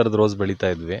ಮಾಡ್ತೀವಲ್ಲ ಆ ತರದ ರೋಸ್ ಬೆಳೀತಾ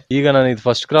ಇದ್ವಿ. ಈಗ ನಾನು ಇದು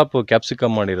ಫಸ್ಟ್ ಕ್ರಾಪ್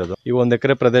ಕ್ಯಾಪ್ಸಿಕಮ್ ಮಾಡಿರೋದು. ಈ 1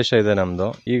 ಎಕರೆ ಪ್ರದೇಶ ಇದೆ ನಮ್ದು.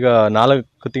 ಈಗ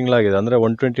 4 ತಿಂಗಳಾಗಿದೆ, ಅಂದ್ರೆ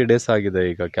 120 ಡೇಸ್ ಆಗಿದೆ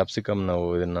ಈಗ ಕ್ಯಾಪ್ಸಿಕಮ್ ನಾವು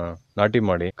ಇದನ್ನ ನಾಟಿ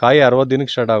ಮಾಡಿ. ಕಾಯಿ 60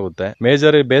 ದಿನಕ್ಕೆ ಸ್ಟಾರ್ಟ್ ಆಗುತ್ತೆ.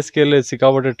 ಮೇಜರ್ ಬೇಸಿಗೆಯಲ್ಲಿ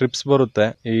ಸಿಕ್ಕಾಪಟ್ಟೆ ಟ್ರಿಪ್ಸ್ ಬರುತ್ತೆ.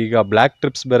 ಈಗ ಬ್ಲಾಕ್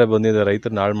ಟ್ರಿಪ್ಸ್ ಬೇರೆ ಬಂದಿದೆ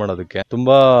ರೈತರನ್ನ ಹಾಳು ಮಾಡೋದಕ್ಕೆ.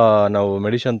 ತುಂಬಾ ನಾವು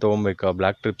ಮೆಡಿಸಿನ್ ತಗೊಬೇಕು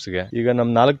ಬ್ಲಾಕ್ ಟ್ರಿಪ್ಸ್ ಗೆ. ಈಗ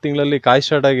ನಮ್ 4 ತಿಂಗಳಲ್ಲಿ ಕಾಯಿ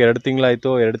ಸ್ಟಾರ್ಟ್ ಆಗಿ 2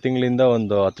 ತಿಂಗಳಾಯ್ತು. 2 ತಿಂಗಳಿಂದ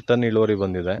ಒಂದು 10 ಟನ್ ಇಳುವರಿ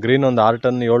ಬಂದಿದೆ. ಗ್ರೀನ್ ಒಂದು 6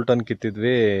 ಟನ್ 7 ಟನ್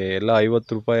ಕಿತ್ತಿದ್ವಿ. ಎಲ್ಲ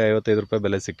 50 ರೂಪಾಯಿ 55 ರೂಪಾಯಿ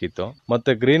ಬೆಲೆ ಸಿಕ್ಕಿತ್ತು.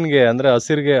 ಮತ್ತೆ ಗ್ರೀನ್ ಗೆ ಅಂದ್ರೆ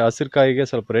ಹಸಿರು ಕಾಯಿಗೆ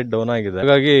ಸ್ವಲ್ಪ ರೇಟ್ ಡೌನ್ ಆಗಿದೆ.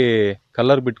 ಹಾಗಾಗಿ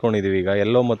ಕಲರ್ ಬಿಟ್ಕೊಂಡಿದೀವಿ ಈಗ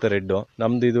ಯೆಲ್ಲೋ ಮತ್ತೆ ರೆಡ್.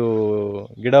 ನಮ್ದು ಇದು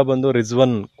ಗಿಡ ಬಂದು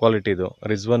ರಿಜ್ವನ್ ಕ್ವಾಲಿಟಿದು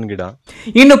ರಿಜ್ವನ್ ಗಿಡ.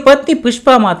 ಇನ್ನು ಪತ್ನಿ ಪುಷ್ಪ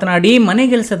ಮಾತನಾಡಿ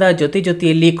ಮನೆಗೆಲಸದ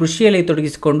ಜೊತೆಯಲ್ಲಿ ಕೃಷಿಯಲ್ಲಿ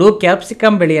ತೊಡಗಿಸಿಕೊಂಡು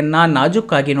ಕ್ಯಾಪ್ಸಿಕಮ್ ಬೆಳೆಯನ್ನ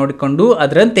ನಾಜೂಕಾಗಿ ನೋಡಿಕೊಂಡು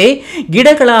ಅದರಂತೆ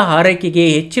ಗಿಡಗಳ ಆರೈಕೆಗೆ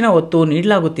ಹೆಚ್ಚಿನ ಒತ್ತು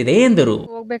ನೀಡಲಾಗುತ್ತಿದೆ ಎಂದರು.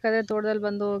 ಹೋಗ್ಬೇಕಾದ್ರೆ ತೋಟದಲ್ಲಿ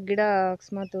ಬಂದು ಗಿಡ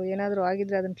ಅಕಸ್ಮಾತ್ ಏನಾದರೂ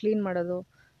ಆಗಿದ್ರೆ ಅದನ್ನ ಕ್ಲೀನ್ ಮಾಡೋದು,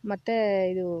 ಮತ್ತೆ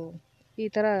ಇದು ಈ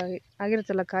ಥರ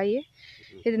ಆಗಿರುತ್ತಲ್ಲ ಕಾಯಿ,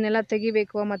 ಇದನ್ನೆಲ್ಲ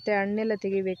ತೆಗಿಬೇಕು, ಮತ್ತು ಹಣ್ಣೆಲ್ಲ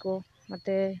ತೆಗಿಬೇಕು,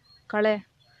 ಮತ್ತು ಕಳೆ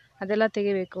ಅದೆಲ್ಲ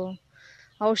ತೆಗಿಬೇಕು.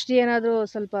 ಔಷಧಿ ಏನಾದರೂ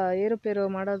ಸ್ವಲ್ಪ ಏರುಪೇರು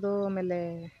ಮಾಡೋದು, ಆಮೇಲೆ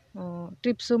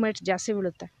ಟ್ರಿಪ್ಸು ಮೈಟ್ಸ್ ಜಾಸ್ತಿ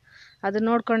ಬೀಳುತ್ತೆ ಅದನ್ನ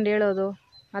ನೋಡ್ಕೊಂಡು ಹೇಳೋದು,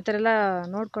 ಆ ಥರ ಎಲ್ಲ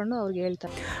ನೋಡಿಕೊಂಡು ಅವ್ರಿಗೆ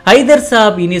ಹೇಳ್ತಾರೆ. Hyder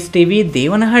Sab, E Newstv,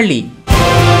 Devanahalli.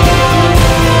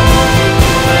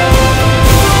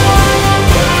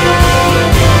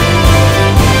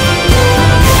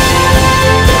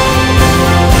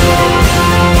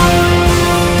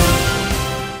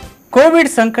 Covid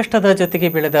ಸಂಕಷ್ಟದ ಜೊತೆಗೆ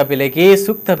ಬೆಳೆದ ಬೆಲೆಗೆ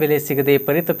ಸೂಕ್ತ ಬೆಲೆ ಸಿಗದೆ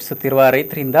ಪರಿತಪಿಸುತ್ತಿರುವ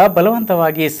ರೈತರಿಂದ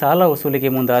ಬಲವಂತವಾಗಿ ಸಾಲ ವಸೂಲಿಗೆ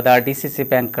ಮುಂದಾದ ಡಿಸಿಸಿ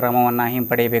ಬ್ಯಾಂಕ್ ಕ್ರಮವನ್ನು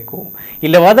ಹಿಂಪಡೆಯಬೇಕು,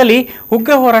 ಇಲ್ಲವಾದಲ್ಲಿ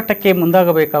ಉಗ್ರ ಹೋರಾಟಕ್ಕೆ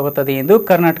ಮುಂದಾಗಬೇಕಾಗುತ್ತದೆ ಎಂದು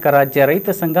ಕರ್ನಾಟಕ ರಾಜ್ಯ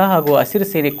ರೈತ ಸಂಘ ಹಾಗೂ ಹಸಿರು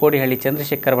ಸೇನೆ ಕೋಡಿಹಳ್ಳಿ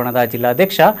ಚಂದ್ರಶೇಖರ ಬಣದ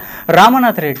ಜಿಲ್ಲಾಧ್ಯಕ್ಷ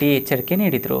ರಾಮನಾಥ ರೆಡ್ಡಿ ಎಚ್ಚರಿಕೆ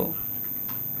ನೀಡಿದರು.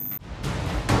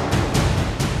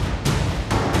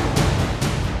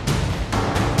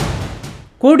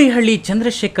 ಕೋಡಿಹಳ್ಳಿ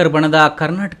ಚಂದ್ರಶೇಖರ್ ಬಣದ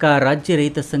ಕರ್ನಾಟಕ ರಾಜ್ಯ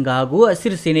ರೈತ ಸಂಘ ಹಾಗೂ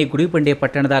ಹಸಿರು ಸೇನೆ ಗುಡಿಬಂಡೆ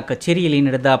ಪಟ್ಟಣದ ಕಚೇರಿಯಲ್ಲಿ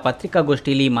ನಡೆದ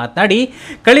ಪತ್ರಿಕಾಗೋಷ್ಠಿಯಲ್ಲಿ ಮಾತನಾಡಿ,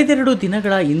 ಕಳೆದೆರಡು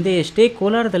ದಿನಗಳ ಹಿಂದೆಯಷ್ಟೇ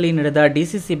ಕೋಲಾರದಲ್ಲಿ ನಡೆದ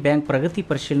ಡಿಸಿಸಿ ಬ್ಯಾಂಕ್ ಪ್ರಗತಿ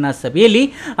ಪರಿಶೀಲನಾ ಸಭೆಯಲ್ಲಿ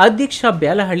ಅಧ್ಯಕ್ಷ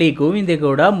ಬ್ಯಾಲಹಳ್ಳಿ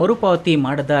ಗೋವಿಂದೇಗೌಡ ಮರುಪಾವತಿ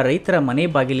ಮಾಡದ ರೈತರ ಮನೆ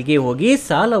ಬಾಗಿಲಿಗೆ ಹೋಗಿ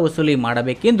ಸಾಲ ವಸೂಲಿ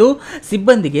ಮಾಡಬೇಕೆಂದು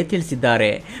ಸಿಬ್ಬಂದಿಗೆ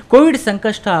ತಿಳಿಸಿದ್ದಾರೆ. ಕೋವಿಡ್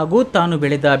ಸಂಕಷ್ಟ ಹಾಗೂ ತಾನು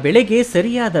ಬೆಳೆದ ಬೆಳೆಗೆ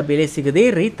ಸರಿಯಾದ ಬೆಲೆ ಸಿಗದೆ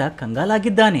ರೈತ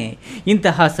ಕಂಗಾಲಾಗಿದ್ದಾನೆ.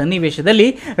 ಇಂತಹ ಸನ್ನಿವೇಶದಲ್ಲಿ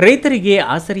ರೈತರಿಗೆ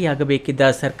ಆಸರಿಯಾಗಬೇಕಿದ್ದ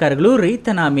ಸರ್ಕಾರಗಳು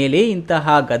ರೈತನ ಮೇಲೆ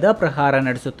ಇಂತಹ ಗದಾಪ್ರಹಾರ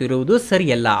ನಡೆಸುತ್ತಿರುವುದು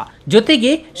ಸರಿಯಲ್ಲ.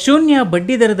 ಜೊತೆಗೆ ಶೂನ್ಯ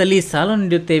ಬಡ್ಡಿ ದರದಲ್ಲಿ ಸಾಲ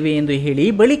ನೀಡುತ್ತೇವೆ ಎಂದು ಹೇಳಿ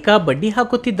ಬಳಿಕ ಬಡ್ಡಿ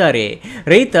ಹಾಕುತ್ತಿದ್ದಾರೆ.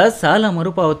 ರೈತ ಸಾಲ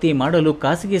ಮರುಪಾವತಿ ಮಾಡಲು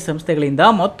ಖಾಸಗಿ ಸಂಸ್ಥೆಗಳಿಂದ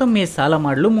ಮತ್ತೊಮ್ಮೆ ಸಾಲ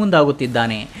ಮಾಡಲು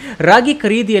ಮುಂದಾಗುತ್ತಿದ್ದಾನೆ. ರಾಗಿ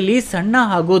ಖರೀದಿಯಲ್ಲಿ ಸಣ್ಣ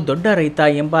ಹಾಗೂ ದೊಡ್ಡ ರೈತ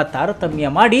ಎಂಬ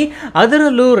ತಾರತಮ್ಯ ಮಾಡಿ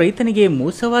ಅದರಲ್ಲೂ ರೈತನಿಗೆ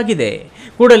ಮೋಸವಾಗಿದೆ.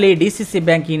 ಕೂಡಲೇ ಡಿಸಿಸಿ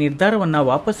ಬ್ಯಾಂಕ್ ಈ ನಿರ್ಧಾರವನ್ನು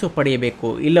ವಾಪಸ್ಸು ಪಡೆಯಬೇಕು,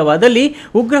 ಇಲ್ಲವಾದಲ್ಲಿ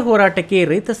ಉಗ್ರ ಹೋರಾಟಕ್ಕೆ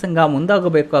ರೈತ ಸಂಘ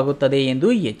ಮುಂದಾಗಬೇಕಾಗುತ್ತದೆ ಎಂದು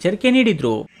ಎಚ್ಚರಿಕೆ ನೀಡಿದರು.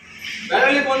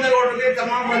 ಬ್ಯಾಲಹಳ್ಳಿ ಗೋವಿಂದೇಗೌಡರಿಗೆ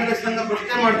ಕರ್ನಾಟಕ ರೈತ ಸಂಘ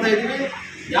ಪ್ರಶ್ನೆ ಮಾಡ್ತಾ ಇದ್ದೀವಿ,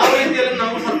 ಯಾವ ರೀತಿಯಲ್ಲಿ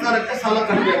ನಾವು ಸರ್ಕಾರಕ್ಕೆ ಸಾಲ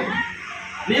ಕಟ್ಟಬೇಕು,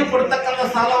 ನೀವು ಕೊಡ್ತಕ್ಕಂಥ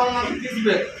ಸಾಲವನ್ನು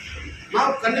ತೀರಿಸಬೇಕು.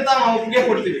 ನಾವು ಖಂಡಿತ ನಾವು ಒಪ್ಪಿಗೆ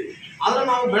ಕೊಡ್ತೀವಿ. ಆದರೆ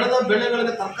ನಾವು ಬೆಳೆದ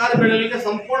ಬೆಳೆಗಳಿಗೆ, ತರಕಾರಿ ಬೆಳೆಗಳಿಗೆ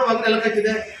ಸಂಪೂರ್ಣವಾಗಿ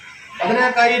ನೆಲಕಚ್ಚಿದೆ.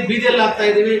 ಬದನೆಕಾಯಿ ಬೀದಿಯಲ್ಲಿ ಹಾಕ್ತಾ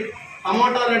ಇದ್ದೀವಿ.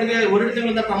 ಟೊಮಾಟೊ ರೇಟ್ಗೆ 2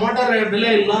 ತಿಂಗಳಿಂದ ಟೊಮಾಟೊ ಬೆಲೆ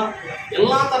ಇಲ್ಲ.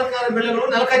 ಎಲ್ಲ ತರಕಾರಿ ಬೆಳೆಗಳು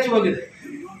ನೆಲಕಚ್ಚಿ ಹೋಗಿದೆ.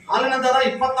 ಹಾಲಿನ ದರ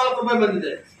 24 ರೂಪಾಯಿ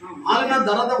ಬಂದಿದೆ. ಹಾಲಿನ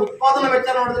ದರದ ಉತ್ಪಾದನಾ ವೆಚ್ಚ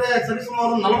ನೋಡಿದ್ರೆ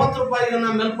ಸರಿಸುಮಾರು 40 ರೂಪಾಯಿನ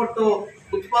ಮೇಲ್ಪಟ್ಟು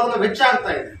ಉತ್ಪಾದನಾ ವೆಚ್ಚ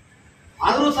ಆಗ್ತಾ ಇದೆ.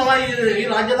 ಆದರೂ ಸಹ ಈ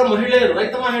ರಾಜ್ಯದ ಮಹಿಳೆಯರು,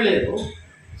 ರೈತ ಮಹಿಳೆಯರು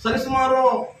ಸರಿಸುಮಾರು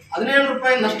 17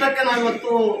 ರೂಪಾಯಿ ನಷ್ಟಕ್ಕೆ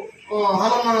ನಾವಿವತ್ತು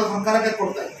ಹಾಲನ್ನು ಸರ್ಕಾರಕ್ಕೆ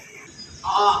ಕೊಡ್ತಾ ಇದ್ದೇವೆ.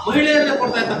 ಆ ಮಹಿಳೆಯರಿಗೆ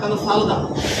ಕೊಡ್ತಾ ಇರ್ತಕ್ಕಂಥ ಸಾಲದ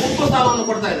ಮುಕ್ತ ಸಾಲವನ್ನು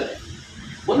ಕೊಡ್ತಾ ಇದ್ದಾರೆ.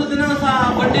 ಒಂದು ದಿನದ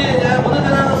ಬಡ್ಡಿ, ಒಂದು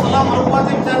ದಿನದ ಸಾಲ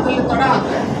ಮರುಪಾವತಿ ವಿಚಾರದಲ್ಲಿ ತಡ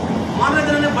ಆದರೆ ಮಾರನೇ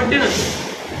ದಿನನೇ ಬಡ್ಡಿ ನಷ್ಟ.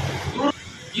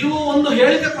 ಇವು ಒಂದು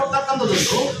ಹೇಳಿಕೆ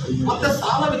ಕೊಡ್ತಕ್ಕಂಥದ್ದು ಮತ್ತೆ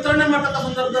ಸಾಲ ವಿತರಣೆ ಮಾಡತಕ್ಕ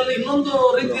ಸಂದರ್ಭದಲ್ಲಿ ಇನ್ನೊಂದು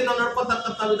ರೀತಿಯಿಂದ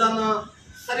ನಡ್ಕೊತಕ್ಕಂಥ ವಿಧಾನ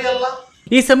ಸರಿಯಲ್ಲ.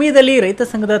 ಈ ಸಮಯದಲ್ಲಿ ರೈತ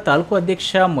ಸಂಘದ ತಾಲೂಕು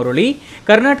ಅಧ್ಯಕ್ಷ ಮುರಳಿ,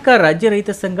 ಕರ್ನಾಟಕ ರಾಜ್ಯ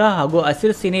ರೈತ ಸಂಘ ಹಾಗೂ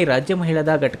ಹಸಿರು ಸೇನೆ ರಾಜ್ಯ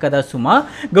ಮಹಿಳಾ ಘಟಕದ ಸುಮಾ,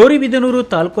 ಗೌರಿಬಿದನೂರು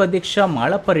ತಾಲೂಕು ಅಧ್ಯಕ್ಷ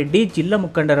ಮಾಳಪ್ಪ ರೆಡ್ಡಿ, ಜಿಲ್ಲಾ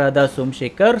ಮುಖಂಡರಾದ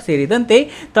ಸೋಮಶೇಖರ್ ಸೇರಿದಂತೆ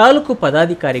ತಾಲೂಕು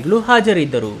ಪದಾಧಿಕಾರಿಗಳು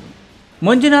ಹಾಜರಿದ್ದರು.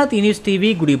 Manjunath, E Newstv,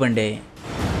 Gudibande.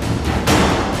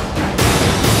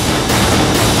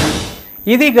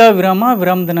 ಇದೀಗ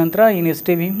ವಿರಾಮದ ನಂತರ E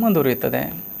Newstv ಮುಂದುವರಿಯುತ್ತದೆ.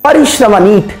 ಪರಿಶ್ರಮ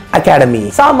ನೀಟ್ ಅಕಾಡೆಮಿ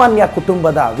ಸಾಮಾನ್ಯ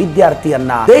ಕುಟುಂಬದ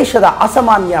ವಿದ್ಯಾರ್ಥಿಯನ್ನ ದೇಶದ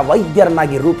ಅಸಾಮಾನ್ಯ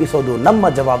ವೈದ್ಯರನ್ನಾಗಿ ರೂಪಿಸೋದು ನಮ್ಮ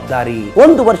ಜವಾಬ್ದಾರಿ.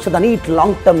 1 ವರ್ಷದ ನೀಟ್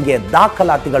ಲಾಂಗ್ ಟರ್ಮ್ಗೆ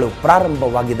ದಾಖಲಾತಿಗಳು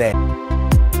ಪ್ರಾರಂಭವಾಗಿದೆ.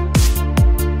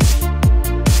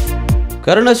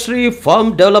 Karnashri Farm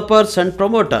Developers and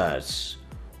Promoters,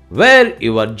 where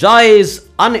your joy is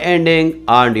unending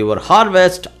and your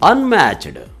harvest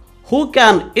unmatched. Who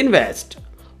can invest?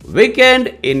 Weekend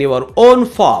in your own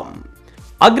farm.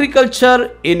 Agriculture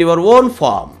in your own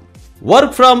farm.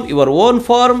 Work from your own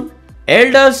farm.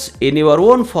 Elders in your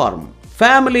own farm.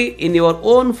 Family in your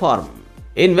own farm.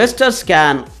 Investors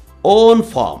can own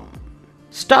farm.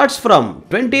 Starts from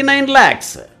 29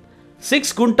 lakhs.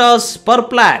 6 guntas per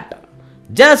plat.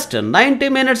 Just 90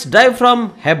 minutes drive from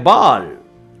Hebbal.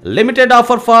 Limited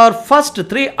offer for first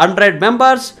 300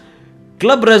 members.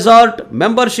 Club resort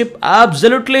membership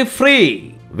absolutely free.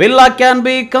 Villa can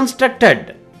be constructed.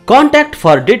 Contact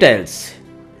for details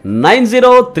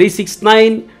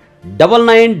 90369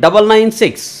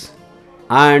 99996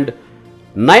 and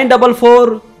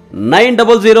 944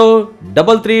 900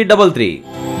 3333.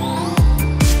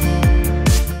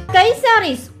 Sky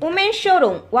saris women's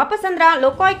showroom Vapasandra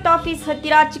Lokayukta office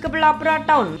ಹತ್ತಿರ Chikkaballapur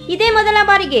town. ಇದೇ ಮೊದಲ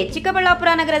ಬಾರಿಗೆ ಚಿಕ್ಕಬಳ್ಳಾಪುರ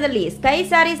ನಗರದಲ್ಲಿ sky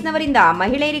saris ನವರಿಂದ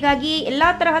ಮಹಿಳೆಯರಿಗಾಗಿ ಎಲ್ಲಾ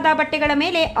ತರಹದ ಬಟ್ಟೆಗಳ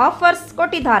ಮೇಲೆ ಆಫರ್ಸ್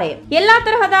ಕೊಟ್ಟಿದ್ದಾರೆ. ಎಲ್ಲಾ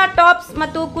ತರಹದ ಟಾಪ್ಸ್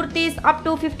ಮತ್ತು kurtis up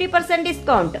to 50%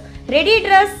 discount, ready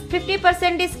dress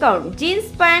 50% discount, jeans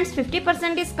pants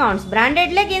 50% discounts,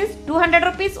 branded leggings 200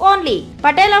 rupees only,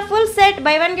 Patel full set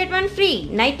by 1 get 1 free,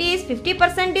 nighties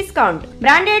 50% discount,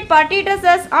 branded party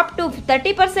dresses up to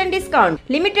 30% discount,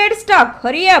 limited stock,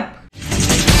 hurry up.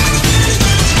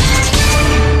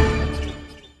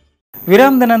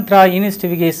 ವಿರಾಮದ ನಂತರ E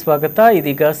Newstv ಸ್ವಾಗತ.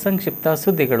 ಇದೀಗ ಸಂಕ್ಷಿಪ್ತ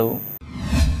ಸುದ್ದಿಗಳು.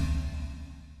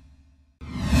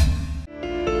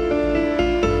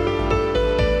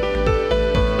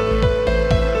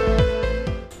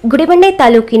 ಗುಡಿಬಂಡೆ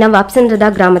ತಾಲೂಕಿನ ವಾಪ್ಸಂದ್ರದ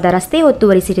ಗ್ರಾಮದ ರಸ್ತೆ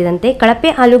ಒತ್ತುವರಿ ಸೇರಿದಂತೆ ಕಳಪೆ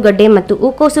ಆಲೂಗಡ್ಡೆ ಮತ್ತು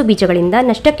ಹೂಕೋಸು ಬೀಜಗಳಿಂದ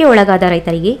ನಷ್ಟಕ್ಕೆ ಒಳಗಾದ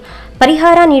ರೈತರಿಗೆ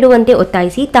ಪರಿಹಾರ ನೀಡುವಂತೆ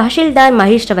ಒತ್ತಾಯಿಸಿ ತಹಶೀಲ್ದಾರ್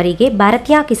ಮಹೇಶ್ ರವರಿಗೆ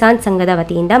ಭಾರತೀಯ ಕಿಸಾನ್ ಸಂಘದ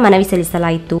ವತಿಯಿಂದ ಮನವಿ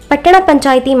ಸಲ್ಲಿಸಲಾಯಿತು. ಪಟ್ಟಣ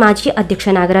ಪಂಚಾಯಿತಿ ಮಾಜಿ ಅಧ್ಯಕ್ಷ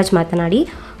ನಾಗರಾಜ್ ಮಾತನಾಡಿ,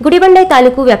 ಗುಡಿಬಂಡೆ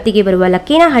ತಾಲೂಕು ವ್ಯಾಪ್ತಿಗೆ ಬರುವ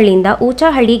ಲಕ್ಕೇನಹಳ್ಳಿಯಿಂದ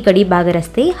ಊಚಹಳ್ಳಿ ಗಡಿ ಭಾಗ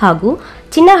ರಸ್ತೆ ಹಾಗೂ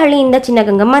ಚಿನ್ನಹಳ್ಳಿಯಿಂದ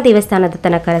ಚಿನ್ನಗಂಗಮ್ಮ ದೇವಸ್ಥಾನದ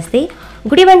ತನಕ ರಸ್ತೆ,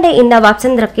 ಗುಡಿಬಂಡೆಯಿಂದ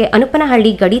ವಾಪ್ಸಂದ್ರಕ್ಕೆ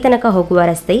ಅನುಪನಹಳ್ಳಿ ಗಡಿ ತನಕ ಹೋಗುವ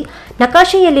ರಸ್ತೆ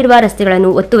ನಕಾಶೆಯಲ್ಲಿರುವ ರಸ್ತೆಗಳನ್ನು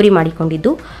ಒತ್ತುವರಿ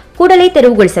ಮಾಡಿಕೊಂಡಿದ್ದು ಕೂಡಲೇ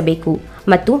ತೆರವುಗೊಳಿಸಬೇಕು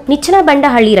ಮತ್ತು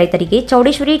ನಿಚ್ಚನಬಂಡಹಳ್ಳಿ ರೈತರಿಗೆ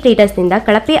ಚೌಡೇಶ್ವರಿ ಟ್ರೇಡರ್ಸ್ನಿಂದ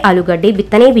ಕಳಪೆ ಆಲೂಗಡ್ಡೆ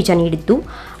ಬಿತ್ತನೆ ಬೀಜ ನೀಡಿದ್ದು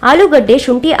ಆಲೂಗಡ್ಡೆ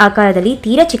ಶುಂಠಿ ಆಕಾರದಲ್ಲಿ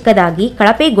ತೀರಾ ಚಿಕ್ಕದಾಗಿ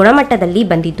ಕಳಪೆ ಗುಣಮಟ್ಟದಲ್ಲಿ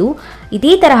ಬಂದಿದ್ದು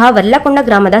ಇದೇ ತರಹ ವರ್ಲಕೊಂಡ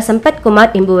ಗ್ರಾಮದ ಸಂಪತ್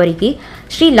ಕುಮಾರ್ ಎಂಬುವರಿಗೆ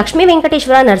ಶ್ರೀ ಲಕ್ಷ್ಮೀ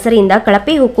ವೆಂಕಟೇಶ್ವರ ನರ್ಸರಿಯಿಂದ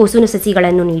ಕಳಪೆ ಹೂಕೋಸು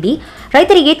ಸಸಿಗಳನ್ನು ನೀಡಿ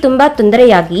ರೈತರಿಗೆ ತುಂಬಾ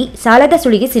ತೊಂದರೆಯಾಗಿ ಸಾಲದ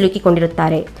ಸುಳಿಗೆ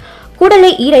ಸಿಲುಕಿಕೊಂಡಿರುತ್ತಾರೆ. ಕೂಡಲೇ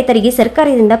ಈ ರೈತರಿಗೆ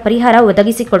ಸರ್ಕಾರದಿಂದ ಪರಿಹಾರ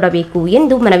ಒದಗಿಸಿಕೊಡಬೇಕು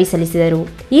ಎಂದು ಮನವಿ ಸಲ್ಲಿಸಿದರು.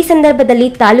 ಈ ಸಂದರ್ಭದಲ್ಲಿ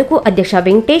ತಾಲೂಕು ಅಧ್ಯಕ್ಷ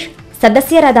ವೆಂಕಟೇಶ್,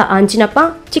 ಸದಸ್ಯರಾದ ಆಂಜಿನಪ್ಪ,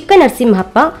 ಚಿಕ್ಕ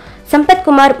ನರಸಿಂಹಪ್ಪ, ಸಂಪತ್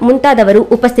ಕುಮಾರ್ ಮುಂತಾದವರು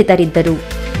ಉಪಸ್ಥಿತರಿದ್ದರು.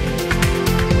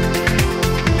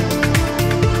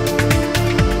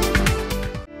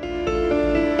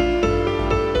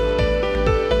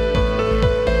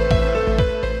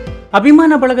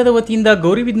 ಅಭಿಮಾನ ಬಳಗದ ವತಿಯಿಂದ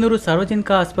ಗೌರಿಬಿದನೂರು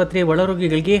ಸಾರ್ವಜನಿಕ ಆಸ್ಪತ್ರೆ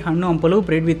ಒಳರೋಗಿಗಳಿಗೆ ಹಣ್ಣು ಹಂಪಲು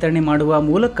ಬ್ರೆಡ್ ವಿತರಣೆ ಮಾಡುವ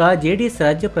ಮೂಲಕ ಜೆಡಿಎಸ್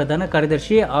ರಾಜ್ಯ ಪ್ರಧಾನ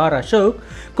ಕಾರ್ಯದರ್ಶಿ ಆರ್ ಅಶೋಕ್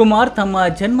ಕುಮಾರ್ ತಮ್ಮ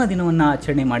ಜನ್ಮದಿನವನ್ನು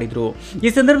ಆಚರಣೆ ಮಾಡಿದರು.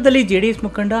 ಈ ಸಂದರ್ಭದಲ್ಲಿ ಜೆಡಿಎಸ್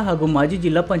ಮುಖಂಡ ಹಾಗೂ ಮಾಜಿ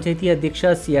ಜಿಲ್ಲಾ ಪಂಚಾಯಿತಿ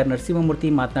ಅಧ್ಯಕ್ಷ ಸಿಆರ್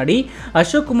ನರಸಿಂಹಮೂರ್ತಿ ಮಾತನಾಡಿ,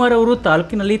 ಅಶೋಕ್ ಕುಮಾರ್ ಅವರು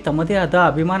ತಾಲೂಕಿನಲ್ಲಿ ತಮ್ಮದೇ ಆದ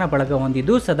ಅಭಿಮಾನ ಬಳಗ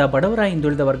ಹೊಂದಿದ್ದು ಸದಾ ಬಡವರ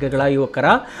ಹಿಂದುಳಿದ ವರ್ಗಗಳ ಯುವಕರ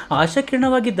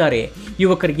ಆಶಾಕಿರಣವಾಗಿದ್ದಾರೆ.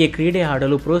 ಯುವಕರಿಗೆ ಕ್ರೀಡೆ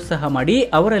ಆಡಲು ಪ್ರೋತ್ಸಾಹ ಮಾಡಿ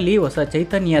ಅವರಲ್ಲಿ ಹೊಸ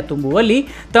ಚೈತನ್ಯ ತುಂಬುವಲ್ಲಿ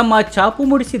ತಮ್ಮ ಛಾಪು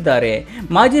ಮೂಡಿಸಿದ್ದಾರೆ.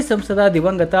 ಮಾಜಿ ಸಂಸದ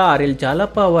ದಿವಂಗತ ಆರ್.ಎಲ್.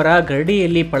 ಜಾಲಪ್ಪ ಅವರ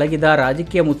ಗರಡಿಯಲ್ಲಿ ಪಳಗಿದ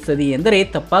ರಾಜಕೀಯ ಮುತ್ಸದಿ ಎಂದರೆ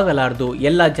ತಪ್ಪಾಗಲಾರದು.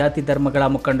 ಎಲ್ಲ ಜಾತಿ ಧರ್ಮಗಳ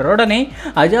ಮುಖಂಡರೊಡನೆ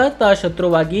ಅಜಾತ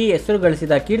ಶತ್ರುವಾಗಿ ಹೆಸರು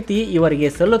ಗಳಿಸಿದ ಕೀರ್ತಿ ಇವರಿಗೆ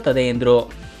ಸಲ್ಲುತ್ತದೆ ಎಂದರು.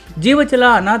 ಜೀವಜಲ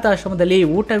ಅನಾಥಾಶ್ರಮದಲ್ಲಿ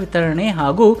ಊಟ ವಿತರಣೆ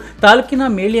ಹಾಗೂ ತಾಲೂಕಿನ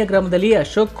ಮೇಳಿಯ ಗ್ರಾಮದಲ್ಲಿ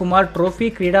ಅಶೋಕ್ ಕುಮಾರ್ ಟ್ರೋಫಿ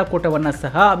ಕ್ರೀಡಾಕೂಟವನ್ನು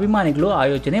ಸಹ ಅಭಿಮಾನಿಗಳು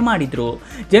ಆಯೋಜನೆ ಮಾಡಿದರು.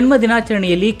 ಜನ್ಮ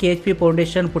ದಿನಾಚರಣೆಯಲ್ಲಿ ಕೆಎಚ್ಪಿ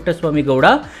ಫೌಂಡೇಶನ್ ಪುಟ್ಟಸ್ವಾಮಿ ಗೌಡ,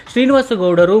 ಶ್ರೀನಿವಾಸ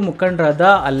ಗೌಡರು, ಮುಖಂಡರಾದ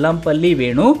ಅಲ್ಲಂಪಲ್ಲಿ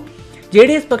ವೇಣು,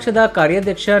 ಜೆಡಿಎಸ್ ಪಕ್ಷದ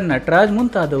ಕಾರ್ಯಾಧ್ಯಕ್ಷ ನಟರಾಜ್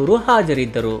ಮುಂತಾದವರು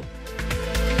ಹಾಜರಿದ್ದರು.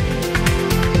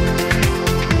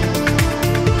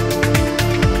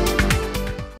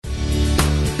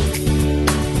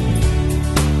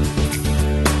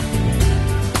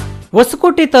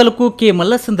 ಹೊಸಕೋಟೆ ತಾಲೂಕು ಕೆ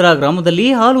ಮಲ್ಲಸಂದ್ರ ಗ್ರಾಮದಲ್ಲಿ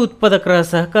ಹಾಲು ಉತ್ಪಾದಕರ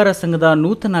ಸಹಕಾರ ಸಂಘದ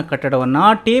ನೂತನ ಕಟ್ಟಡವನ್ನು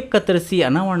ಟೇಪ್ ಕತ್ತರಿಸಿ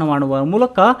ಅನಾವರಣ ಮಾಡುವ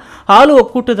ಮೂಲಕ ಹಾಲು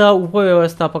ಒಕ್ಕೂಟದ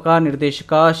ಉಪವ್ಯವಸ್ಥಾಪಕ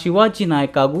ನಿರ್ದೇಶಕ ಶಿವಾಜಿ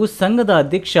ನಾಯಕ್ ಹಾಗೂ ಸಂಘದ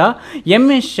ಅಧ್ಯಕ್ಷ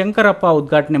ಎಂಎಸ್ ಶಂಕರಪ್ಪ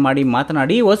ಉದ್ಘಾಟನೆ ಮಾಡಿ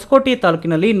ಮಾತನಾಡಿ, ಹೊಸಕೋಟೆ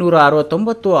ತಾಲೂಕಿನಲ್ಲಿ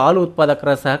 169 ಹಾಲು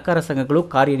ಉತ್ಪಾದಕರ ಸಹಕಾರ ಸಂಘಗಳು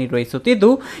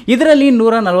ಕಾರ್ಯನಿರ್ವಹಿಸುತ್ತಿದ್ದು, ಇದರಲ್ಲಿ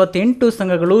 148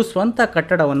 ಸಂಘಗಳು ಸ್ವಂತ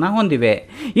ಕಟ್ಟಡವನ್ನು ಹೊಂದಿವೆ.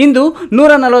 ಇಂದು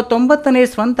 149ನೇ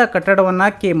ಸ್ವಂತ ಕಟ್ಟಡವನ್ನು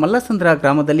ಕೆ ಮಲ್ಲಸಂದ್ರ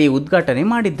ಗ್ರಾಮದಲ್ಲಿ ಉದ್ಘಾಟನೆ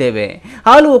ಮಾಡಿದ್ದೇವೆ.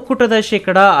 ಹಾಲು ಒಕ್ಕೂಟದ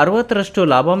ಶೇಕಡ 60ರಷ್ಟು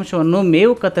ಲಾಭಾಂಶವನ್ನು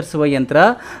ಮೇವು ಕತ್ತರಿಸುವ ಯಂತ್ರ,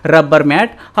 ರಬ್ಬರ್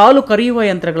ಮ್ಯಾಟ್, ಹಾಲು ಕರೆಯುವ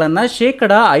ಯಂತ್ರಗಳನ್ನು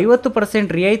ಶೇಕಡ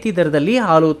 50% ರಿಯಾಯಿತಿ ದರದಲ್ಲಿ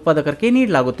ಹಾಲು ಉತ್ಪಾದಕರಿಗೆ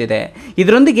ನೀಡಲಾಗುತ್ತಿದೆ.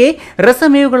 ಇದರೊಂದಿಗೆ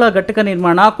ರಸಮೇವುಗಳ ಘಟಕ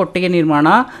ನಿರ್ಮಾಣ, ಕೊಟ್ಟಿಗೆ ನಿರ್ಮಾಣ,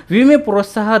 ವಿಮೆ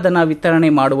ಪ್ರೋತ್ಸಾಹ ಧನ ವಿತರಣೆ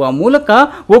ಮಾಡುವ ಮೂಲಕ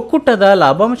ಒಕ್ಕೂಟದ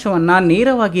ಲಾಭಾಂಶವನ್ನು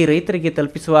ನೇರವಾಗಿ ರೈತರಿಗೆ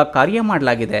ತಲುಪಿಸುವ ಕಾರ್ಯ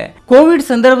ಮಾಡಲಾಗಿದೆ. ಕೋವಿಡ್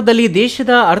ಸಂದರ್ಭದಲ್ಲಿ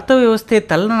ದೇಶದ ಅರ್ಥವ್ಯವಸ್ಥೆ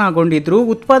ತಲ್ಲಣಗೊಂಡಿದ್ದರೂ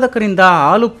ಉತ್ಪಾದಕರಿಂದ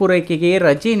ಹಾಲು ಪೂರೈಕೆಗೆ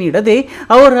ರಜೆ ನೀಡದೆ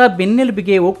ಅವರ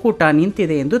ಬೆನ್ನೆಲುಬಿಗೆ ಒಕ್ಕೂಟ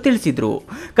ನಿಂತಿದೆ ಎಂದು ತಿಳಿಸಿದರು.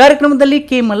 ಕಾರ್ಯಕ್ರಮದಲ್ಲಿ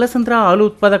ಕೆ ಮಲ್ಲಸಂದ್ರ ಹಾಲು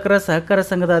ಉತ್ಪಾದಕರ ಸಹಕಾರ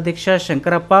ಸಂಘದ ಅಧ್ಯಕ್ಷ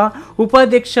ಶಂಕರಪ್ಪ,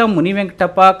 ಉಪಾಧ್ಯಕ್ಷ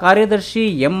ಮುನಿವೆಂಕಟಪ್ಪ, ಕಾರ್ಯದರ್ಶಿ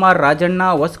ಎಂಆರ್ ರಾಜಣ್ಣ,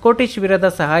 ಹೊಸಕೋಟೆ ಶಿಬಿರದ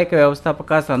ಸಹಾಯಕ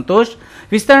ವ್ಯವಸ್ಥಾಪಕ ಸಂತೋಷ್,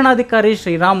 ವಿಸ್ತರಣಾಧಿಕಾರಿ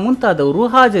ಶ್ರೀರಾಮ್ ಮುಂತಾದವರು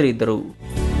ಹಾಜರಿದ್ದರು.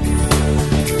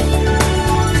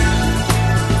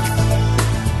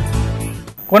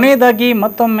 ಕೊನೆಯದಾಗಿ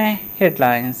ಮತ್ತೊಮ್ಮೆ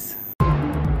ಹೆಡ್ಲೈನ್ಸ್.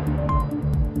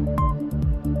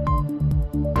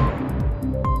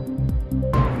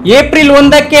 ಏಪ್ರಿಲ್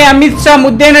 1ಕ್ಕೆ ಅಮಿತ್ ಶಾ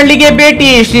ಮುದ್ದೇನಹಳ್ಳಿಗೆ ಭೇಟಿ.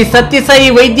 ಶ್ರೀ ಸತ್ಯಸಾಯಿ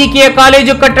ವೈದ್ಯಕೀಯ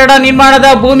ಕಾಲೇಜು ಕಟ್ಟಡ ನಿರ್ಮಾಣದ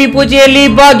ಭೂಮಿ ಪೂಜೆಯಲ್ಲಿ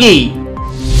ಭಾಗಿ.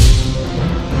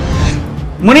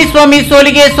 ಮುನಿಸ್ವಾಮಿ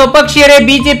ಸೋಲಿಗೆ ಸ್ವಪಕ್ಷೀಯರೇ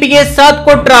ಬಿಜೆಪಿಗೆ ಸಾಥ್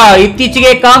ಕೊಟ್ರ.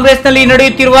 ಇತ್ತೀಚೆಗೆ ಕಾಂಗ್ರೆಸ್ನಲ್ಲಿ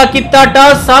ನಡೆಯುತ್ತಿರುವ ಕಿತ್ತಾಟ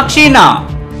ಸಾಕ್ಷಿನಾ?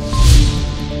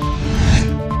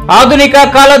 ಆಧುನಿಕ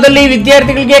ಕಾಲದಲ್ಲಿ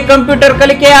ವಿದ್ಯಾರ್ಥಿಗಳಿಗೆ ಕಂಪ್ಯೂಟರ್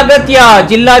ಕಲಿಕೆ ಅಗತ್ಯ.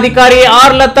 ಜಿಲ್ಲಾಧಿಕಾರಿ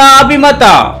ಆರ್ ಲತಾ ಅಭಿಮತ.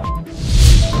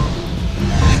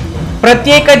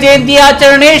 ಪ್ರತ್ಯೇಕ ಜಯಂತಿ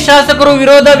ಆಚರಣೆ ಶಾಸಕರು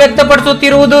ವಿರೋಧ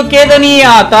ವ್ಯಕ್ತಪಡಿಸುತ್ತಿರುವುದು ಖೇದನೀಯ.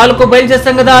 ತಾಲೂಕು ಬೈಲ್ಜ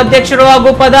ಸಂಘದ ಅಧ್ಯಕ್ಷರು ಹಾಗೂ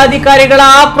ಪದಾಧಿಕಾರಿಗಳ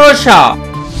ಆಕ್ರೋಶ.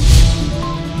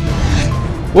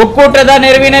 ಒಕ್ಕೂಟದ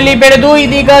ನೆರವಿನಲ್ಲಿ ಬೆಳೆದು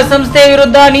ಇದೀಗ ಸಂಸ್ಥೆಯ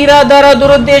ವಿರುದ್ಧ ನಿರಾಧಾರ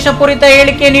ದುರುದ್ದೇಶಪೂರಿತ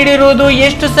ಹೇಳಿಕೆ ನೀಡಿರುವುದು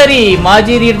ಎಷ್ಟು ಸರಿ?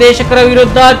 ಮಾಜಿ ನಿರ್ದೇಶಕರ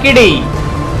ವಿರುದ್ಧ ಕಿಡಿ.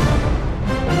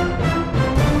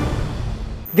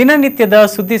 ದಿನನಿತ್ಯದ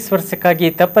ಸುದ್ದಿ ಸ್ಪರ್ಶಕ್ಕಾಗಿ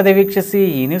ತಪ್ಪದೆ ವೀಕ್ಷಿಸಿ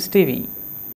ಈ ನ್ಯೂಸ್ ಟಿವಿ.